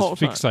 Like, Eyes the whole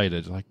just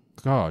fixated. Like,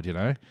 God, you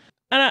know.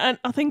 And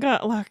I think I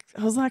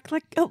was like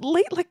at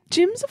least, like,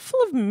 gyms are full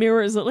of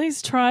mirrors. At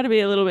least try to be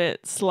a little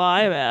bit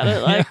sly about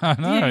it. Like, I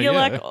know, you're yeah.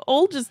 like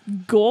all just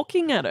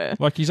gawking at her.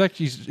 Like he's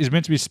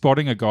meant to be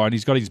spotting a guy and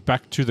he's got his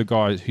back to the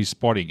guy he's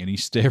spotting and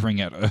he's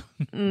staring at her.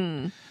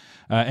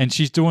 And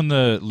she's doing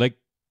the leg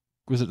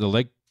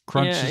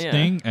crunches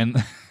thing,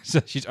 and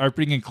so she's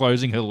opening and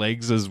closing her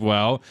legs as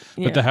well.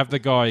 But to have the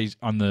guy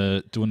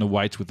doing the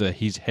weights with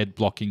his head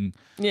blocking.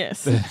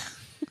 Yes.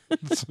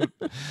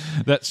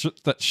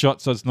 that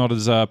shot, so it's not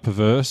as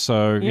perverse.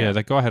 So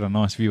that guy had a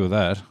nice view of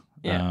that.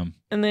 Yeah.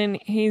 And then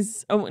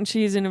and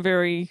she's in a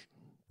very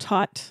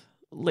tight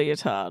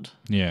leotard.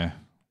 Yeah.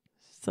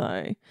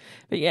 So,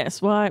 but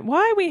yes,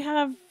 why we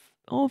have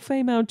all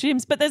female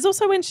gyms? But there's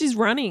also when she's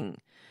running,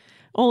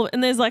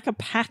 and there's like a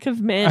pack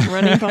of men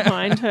running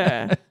behind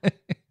her.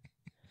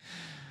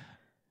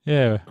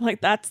 Yeah.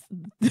 Like, that's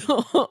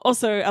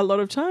also a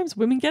lot of times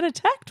women get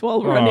attacked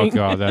while running. Oh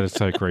God, that is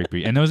so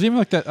creepy. And there was even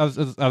like that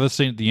other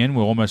scene at the end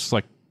where almost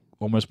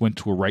went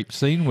to a rape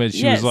scene where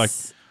she was like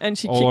and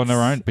she all on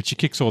her own, but she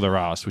kicks all their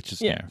ass, which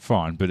is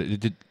fine. But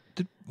it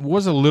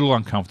was a little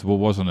uncomfortable,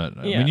 wasn't it?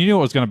 I mean, you knew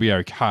it was going to be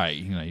okay.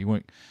 You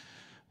know,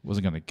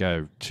 wasn't going to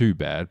go too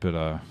bad, but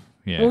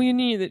yeah. Well, you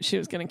knew that she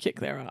was going to kick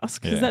their ass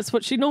because that's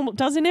what she normally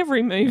does in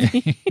every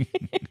movie.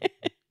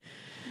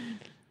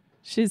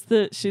 She's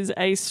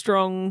a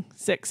strong,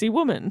 sexy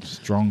woman.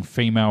 Strong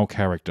female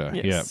character.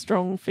 Yes, yeah.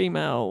 Strong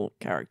female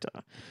character.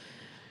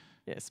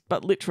 Yes,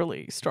 but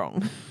literally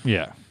strong.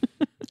 Yeah.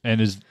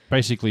 And is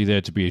basically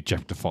there to be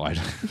objectified.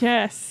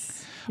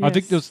 Yes. I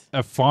think there's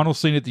a final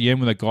scene at the end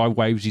when the guy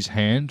waves his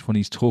hand when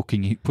he's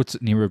talking. He puts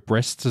it near her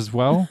breasts as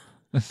well.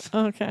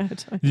 Okay.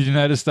 Did you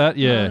notice that?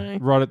 Yeah. No.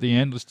 Right at the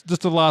end.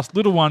 Just the last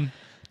little one.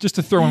 Just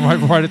to throw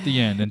him right at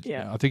the end. And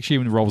I think she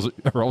even rolls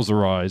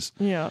her eyes.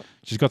 Yeah.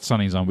 She's got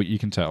sunnies on, but you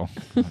can tell.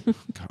 God,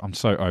 I'm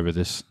so over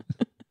this.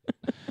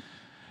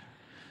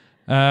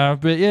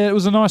 But yeah, it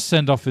was a nice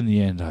send-off in the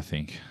end, I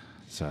think.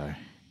 So,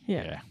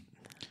 yeah.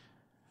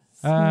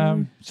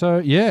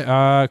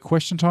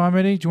 Question time,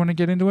 Eddie. Do you want to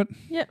get into it?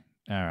 Yep.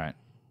 All right.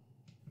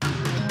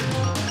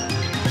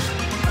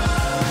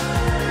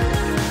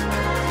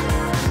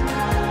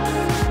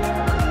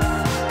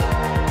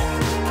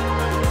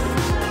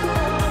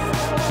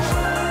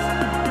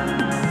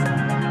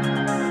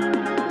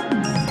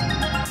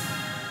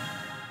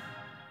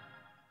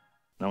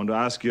 I want to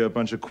ask you a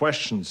bunch of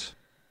questions,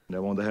 and I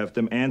want to have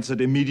them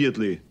answered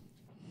immediately.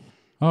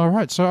 All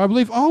right, so I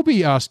believe I'll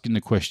be asking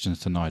the questions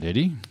tonight,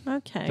 Eddie.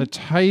 Okay. The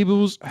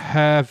tables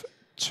have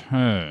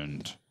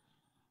turned.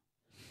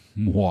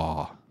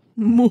 Mwah.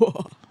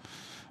 Mwah.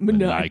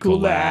 Maniacal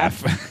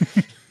laugh.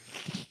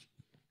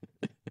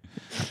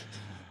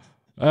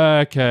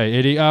 Okay,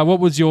 Eddie, what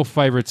was your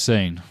favourite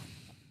scene?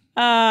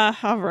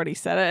 I've already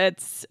said it.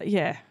 It's,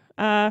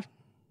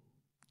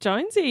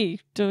 Jonesy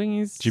doing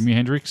his... Jimi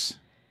Hendrix?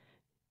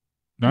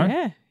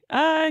 No?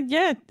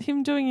 Yeah.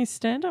 Him doing his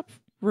stand-up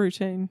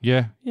routine.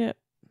 Yeah. Yeah.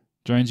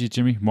 Jonesy,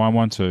 Jimmy, mine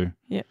one too.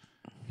 Yeah.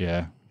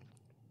 Yeah.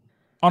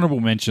 Honourable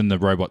mention the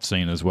robot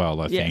scene as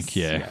well, I think.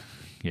 Yeah.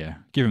 Yeah.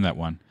 Give him that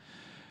one.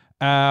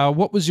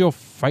 What was your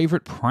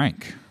favourite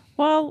prank?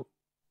 Well,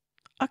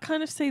 I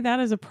kind of see that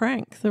as a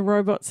prank, the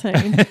robot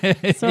scene.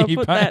 So I'll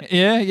put that.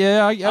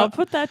 Yeah. I'll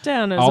put that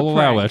down as I'll a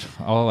prank. allow it.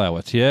 I'll allow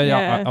it.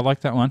 Yeah. I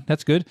like that one.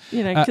 That's good.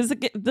 You know, because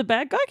the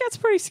bad guy gets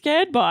pretty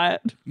scared by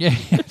it. Yeah.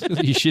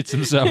 He shits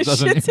himself, He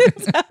doesn't shits he?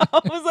 himself.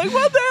 I was like,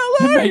 what the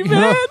hell are you,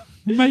 man?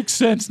 It makes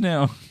sense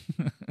now.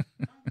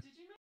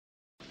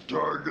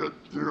 Target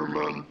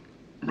human.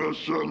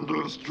 Mission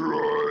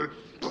destroyed.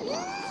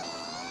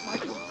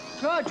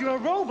 God, you're a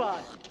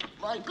robot.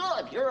 My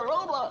God, you're a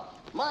robot.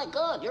 My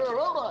God, you're a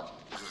robot.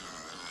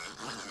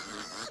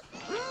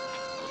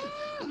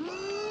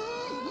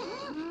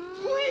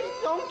 Please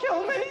don't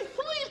kill me.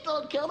 Please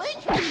don't kill me.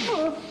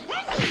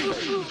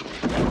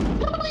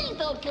 Please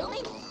don't kill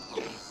me.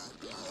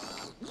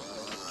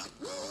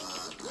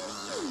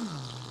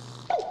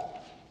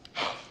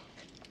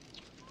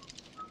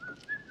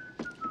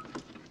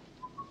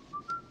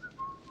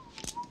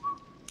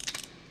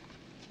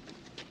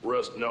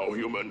 Rest now,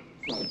 human.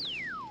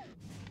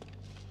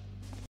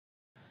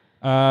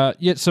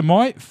 So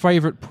my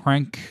favourite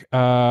prank,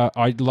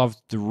 I loved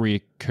the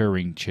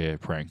reoccurring chair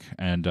prank,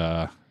 and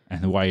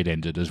and the way it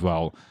ended as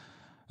well.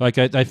 Like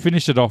they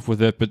finished it off with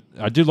it, but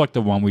I do like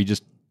the one where you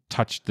just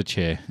touched the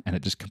chair and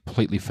it just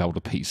completely fell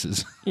to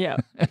pieces. Yeah,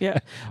 yeah.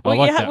 I Well,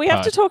 like that we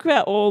have to part. talk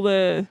about all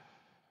the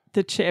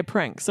chair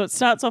pranks. So it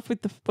starts off with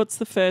what's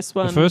the first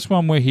one? The first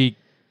one where he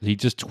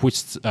just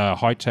twists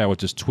Hightower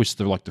just twists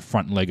the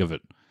front leg of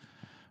it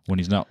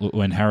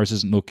when Harris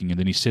isn't looking, and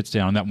then he sits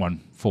down and that one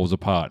falls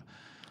apart.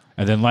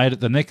 And then later,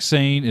 the next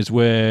scene is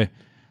where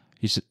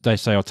they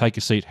say, "I'll take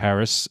a seat,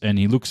 Harris," and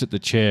he looks at the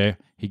chair.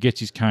 He gets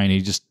his cane,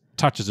 he just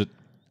touches it,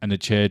 and the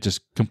chair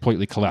just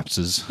completely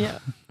collapses. Yeah.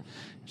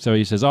 So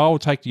he says, "I'll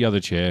take the other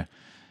chair,"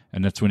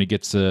 and that's when he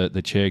gets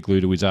the chair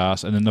glued to his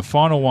ass. And then the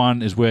final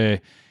one is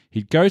where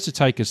he goes to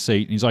take a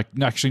seat, and he's like,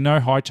 "No, actually, no,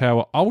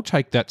 Hightower, I'll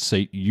take that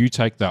seat. You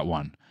take that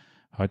one."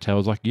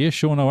 Hightower's like, "Yeah,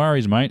 sure, no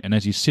worries, mate." And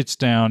as he sits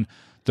down,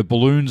 the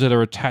balloons that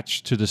are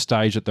attached to the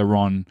stage that they're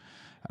on,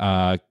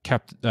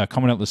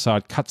 Commandant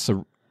Lassard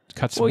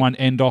cuts one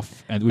end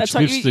off, and which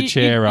lifts the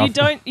chair up.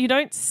 You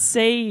don't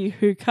see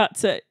who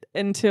cuts it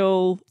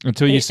until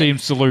you see him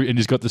salute, and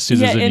he's got the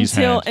scissors in his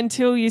hand.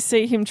 Until you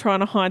see him trying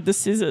to hide the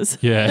scissors.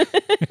 Yeah.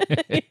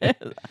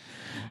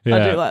 Yeah.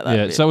 I do like that.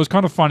 Yeah, bit. so it was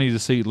kind of funny to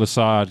see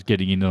Lassard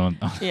getting in on.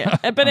 Yeah,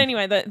 but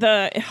anyway,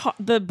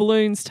 the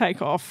balloons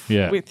take off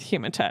Yeah. with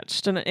him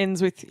attached, and it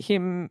ends with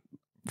him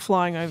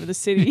flying over the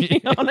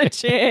city on a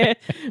chair,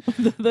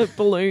 with the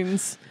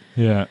balloons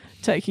Yeah.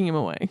 taking him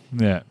away.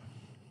 Yeah.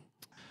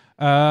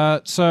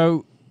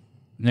 So,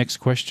 next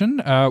question.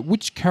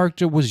 Which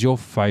character was your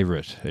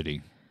favourite,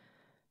 Eddie?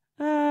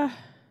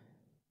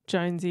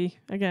 Jonesy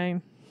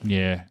again.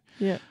 Yeah.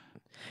 Yeah.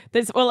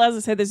 As I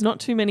said, there's not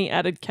too many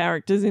added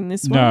characters in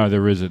this one. No,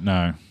 there isn't,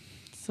 no.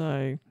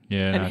 So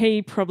Yeah. and no.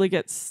 he probably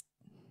gets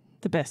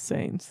the best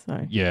scenes.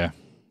 So Yeah.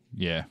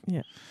 Yeah.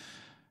 yeah.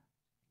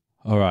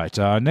 All right.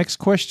 Next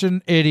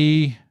question,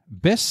 Eddie.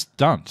 Best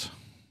stunt?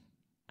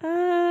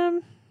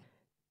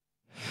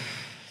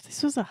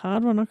 This was a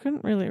hard one. I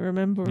couldn't really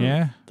remember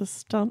the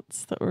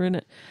stunts that were in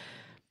it.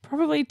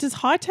 Probably, does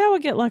Hightower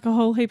get like a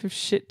whole heap of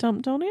shit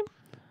dumped on him?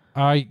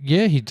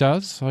 Yeah, he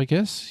does, I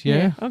guess.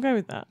 Yeah. I'll go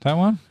with that. That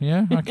one?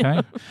 Yeah,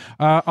 okay.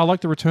 I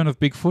like the return of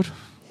Bigfoot.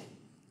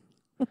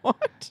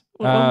 What? What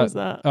one was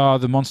that?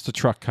 The monster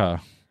truck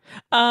car.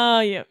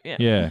 Yeah.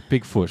 Yeah,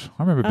 Bigfoot.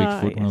 I remember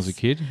Bigfoot when I was a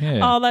kid. Yeah.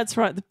 Oh, that's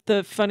right.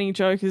 The funny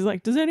joke is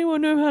like, does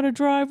anyone know how to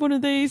drive one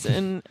of these?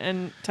 And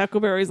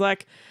Tackleberry's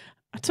like,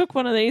 I took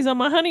one of these on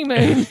my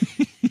honeymoon.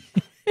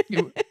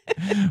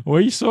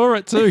 Well, you saw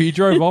it too. He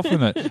drove off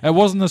in it. It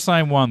wasn't the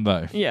same one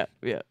though. Yeah.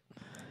 Yeah.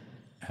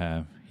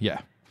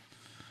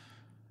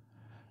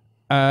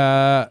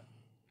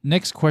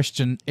 Next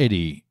question,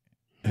 Eddie.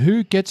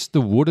 Who gets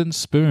the wooden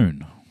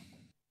spoon?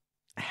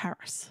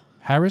 Harris.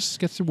 Harris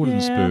gets the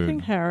wooden spoon. I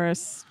think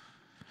Harris.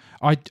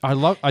 I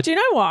love. Do you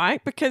know why?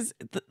 Because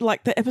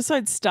the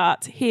episode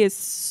starts, he is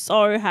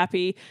so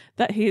happy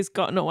that he has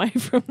gotten away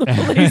from the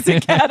police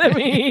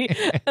academy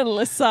and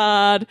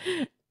Lassard,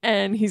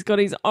 and he's got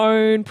his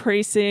own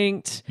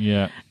precinct.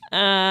 Yeah.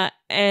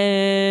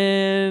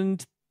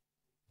 And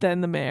then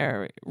the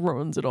mayor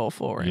ruins it all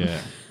for him. Yeah.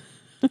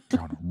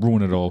 Trying to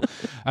ruin it all.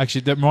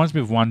 Actually, that reminds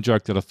me of one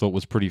joke that I thought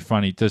was pretty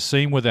funny. The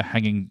scene where they're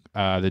hanging,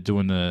 they're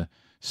doing the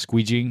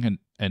squeegeeing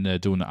and they're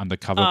doing the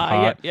undercover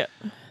part. Yeah.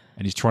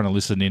 And he's trying to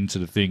listen into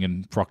the thing,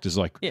 and Proctor's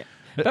like, yeah.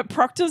 But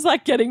Proctor's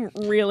like getting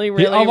really,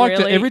 I like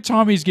really. that. Every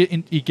time he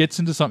gets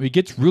into something, he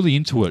gets really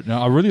into it.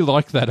 Now, I really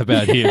like that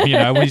about him. You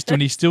know, when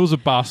he steals a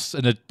bus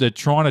and they're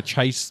trying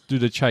to do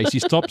the chase, he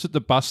stops at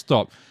the bus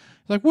stop.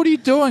 He's like, "What are you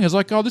doing?" I was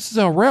like, "Oh, this is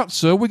our route,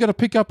 sir. We got to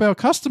pick up our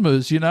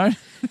customers." You know.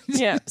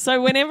 Yeah.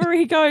 So whenever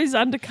he goes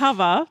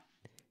undercover,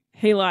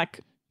 he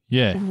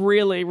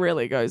really,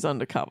 really goes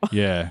undercover.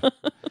 Yeah.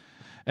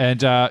 And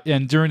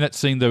during that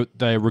scene, they're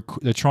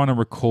trying to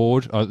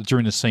record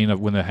during the scene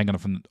of when they're hanging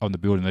on the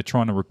building. They're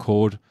trying to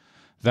record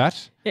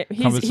that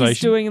conversation. He's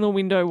doing the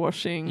window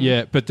washing.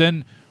 Yeah, but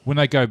then when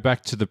they go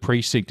back to the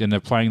precinct and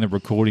they're playing the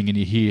recording, and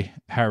you hear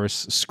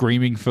Harris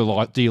screaming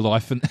for dear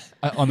life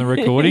on the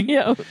recording.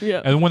 Yeah.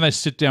 And when they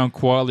sit down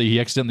quietly, he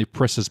accidentally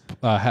presses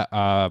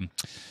Proctor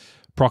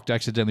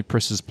accidentally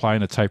presses play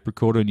on a tape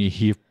recorder, and you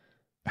hear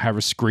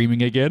Harris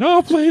screaming again,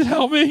 "Oh, please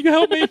help me,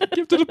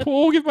 give to the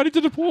poor, give money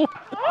to the poor."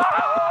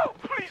 Oh,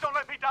 please don't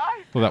let me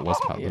die. Well, that was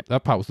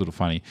that part was a little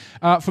funny.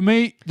 For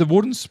me, the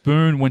wooden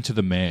spoon went to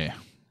the mayor.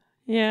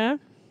 Yeah.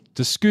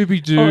 The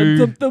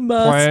Scooby-Doo the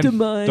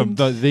mastermind.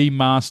 Plan, the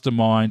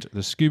mastermind, the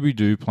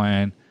Scooby-Doo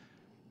plan,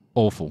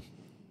 awful.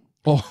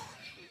 Oh,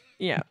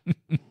 yeah.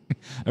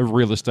 A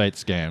real estate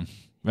scam.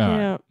 All right.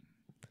 Yeah.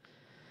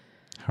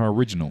 How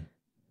original.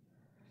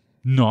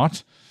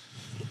 Not.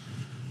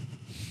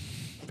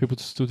 People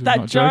still do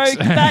not jokes.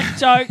 That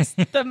joke's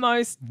the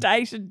most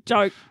dated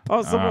joke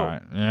possible. All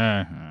right.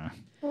 Yeah.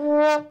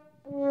 Oh,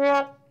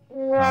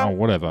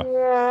 whatever.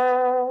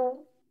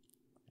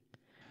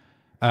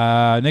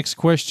 Next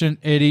question,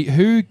 Eddie.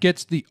 Who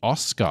gets the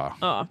Oscar?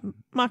 Oh,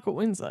 Michael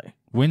Winslow.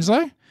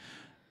 Winslow?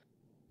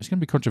 It's going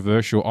to be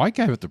controversial. I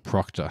gave it to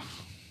Proctor.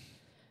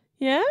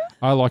 Yeah?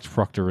 I liked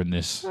Proctor in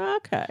this.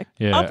 Okay.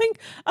 Yeah. I think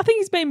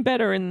he's been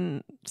better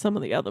in some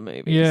of the other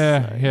movies.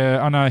 Yeah, so.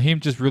 yeah. I know him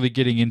just really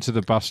getting into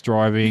the bus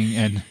driving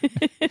and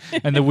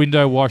and the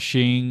window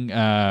washing.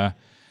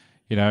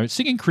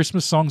 Singing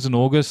Christmas songs in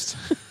August.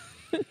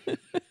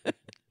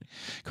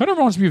 Kind of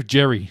reminds me of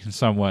Jerry in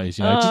some ways.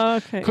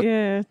 Okay.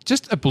 Yeah.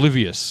 Just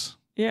oblivious.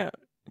 Yeah.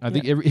 I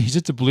think he's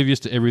just oblivious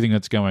to everything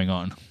that's going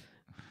on.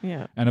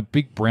 Yeah. And a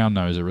big brown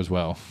noser as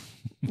well.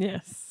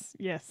 Yes.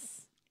 Yes.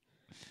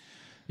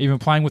 Even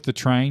playing with the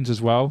trains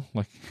as well.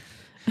 Like,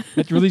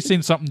 it really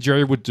seems something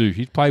Jerry would do.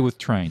 He'd play with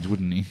trains,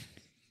 wouldn't he?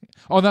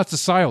 Oh, that's the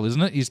sail,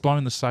 isn't it? He's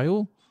blowing the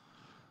sail.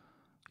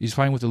 He's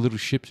playing with the little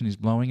ships and he's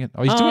blowing it.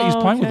 Oh, he's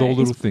playing with all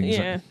little things.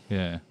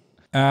 Yeah.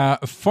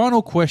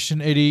 Final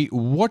question, Eddie.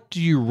 What do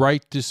you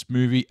rate this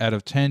movie out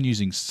of 10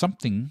 using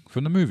something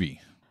from the movie?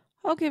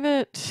 I'll give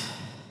it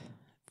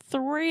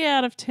 3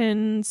 out of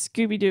 10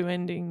 Scooby-Doo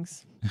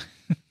endings.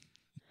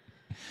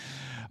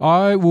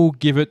 I will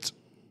give it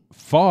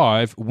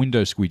 5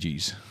 window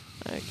squeegees.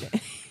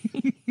 Okay.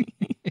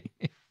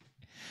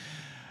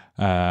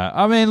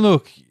 I mean,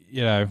 look,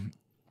 I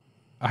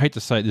hate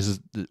to say it,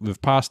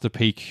 we've passed the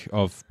peak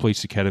of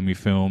Police Academy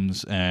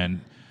films,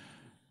 and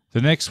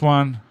the next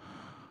one,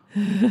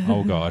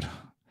 oh God.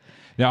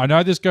 Now, I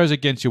know this goes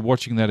against your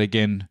watching that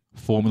again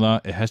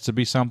formula. It has to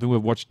be something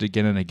we've watched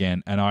again and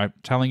again, and I'm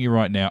telling you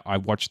right now, I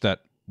watched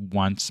that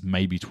once,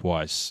 maybe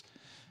twice,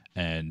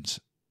 and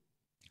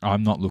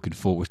I'm not looking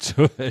forward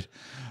to it.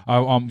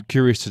 I'm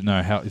curious to know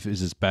if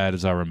it's as bad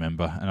as I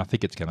remember, and I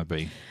think it's going to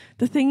be.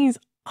 The thing is,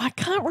 I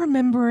can't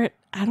remember it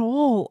at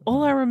all.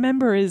 All I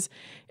remember is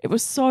it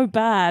was so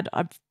bad,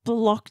 I've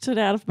blocked it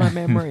out of my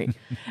memory.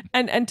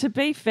 and to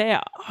be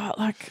fair,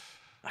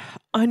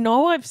 I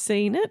know I've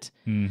seen it,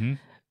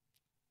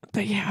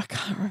 but yeah, I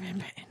can't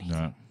remember anything.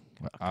 No.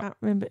 I can't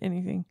remember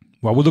anything.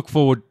 Well, we'll look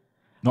forward.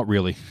 Not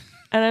really.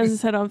 And as I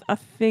said, I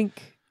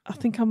think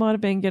I might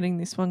have been getting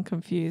this one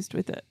confused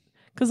with it.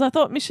 Because I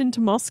thought Mission to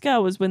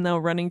Moscow was when they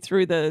were running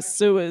through the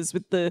sewers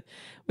with the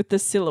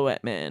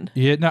Silhouette Man.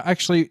 Yeah, no,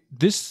 actually,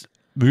 this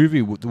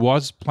movie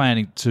was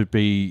planning to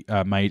be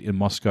made in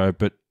Moscow,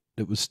 but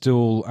it was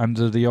still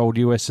under the old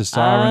USSR,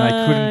 and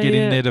they couldn't get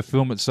in there to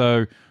film it.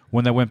 So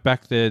when they went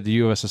back there, the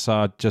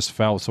USSR just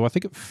fell. So I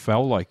think it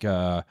fell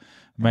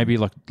maybe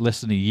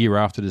less than a year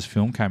after this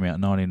film came out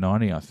in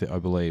 1990, I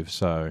believe.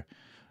 So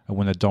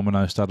when the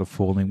dominoes started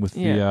falling with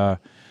the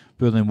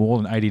Berlin Wall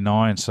in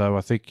 89. So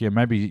I think,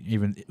 maybe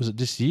even, was it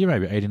this year,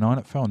 maybe 89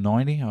 it fell,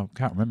 90? I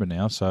can't remember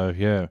now. So,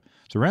 yeah,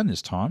 it's around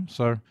this time.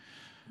 So,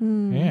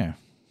 yeah.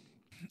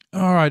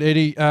 All right,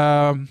 Eddie.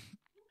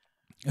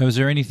 Was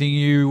there anything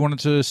you wanted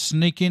to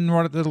sneak in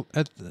right at the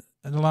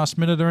last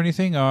minute or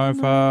anything? I've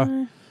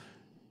got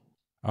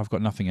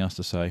nothing else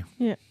to say.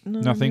 Yeah, no,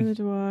 nothing. Neither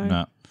do I.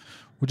 No.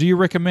 Well, do you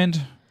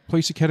recommend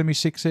Police Academy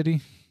 6, Eddie?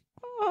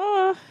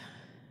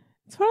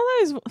 It's one of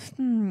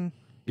those.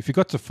 If you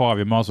got to 5,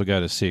 you might as well go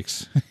to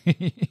 6.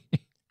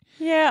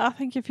 Yeah, I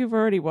think if you've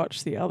already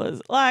watched the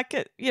others,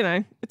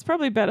 it's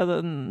probably better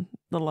than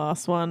the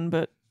last one,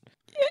 but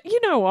you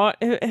know what?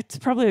 It's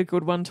probably a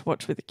good one to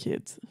watch with the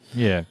kids.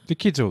 Yeah, the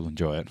kids will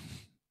enjoy it.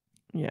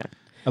 Yeah.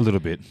 A little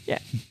bit. Yeah.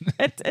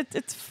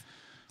 It's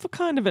for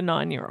kind of a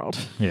 9-year-old.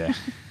 Yeah.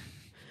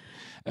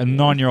 A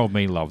 9-year-old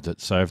me loved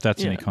it, so if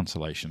that's any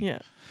consolation. Yeah.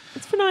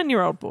 It's for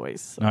 9-year-old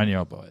boys. So.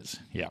 9-year-old boys,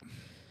 yeah.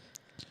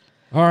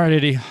 All right,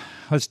 Eddie,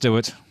 let's do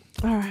it.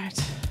 All right.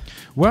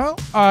 Well,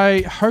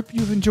 I hope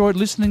you've enjoyed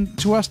listening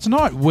to us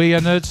tonight. We are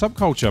Nerd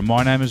Subculture.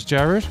 My name is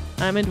Jarrod.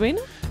 I'm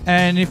Edwina.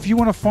 And if you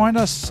want to find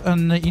us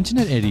on the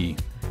internet, Eddie,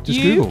 just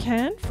Google. You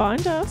can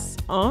find us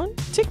on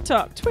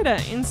TikTok, Twitter,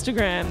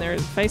 Instagram. There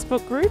is a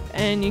Facebook group,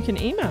 and you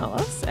can email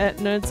us at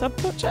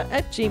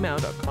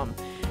nerdsubculture@gmail.com.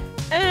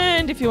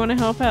 And if you want to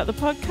help out the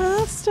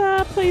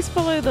podcast, please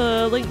follow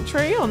the link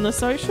tree on the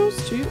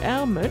socials to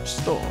our merch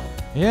store.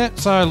 Yeah,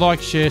 so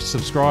like, share,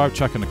 subscribe,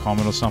 chuck in a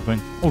comment or something.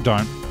 Or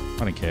don't.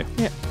 I don't care.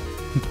 Yeah.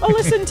 Or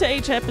listen to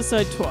each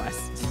episode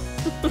twice.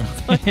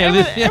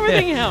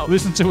 Everything helps.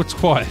 Listen to it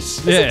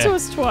twice. Listen to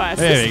us twice.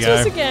 Listen to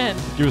us again.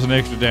 Give us an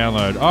extra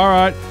download. All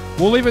right.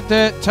 We'll leave it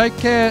there. Take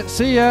care.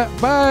 See ya.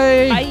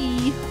 Bye.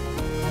 Bye.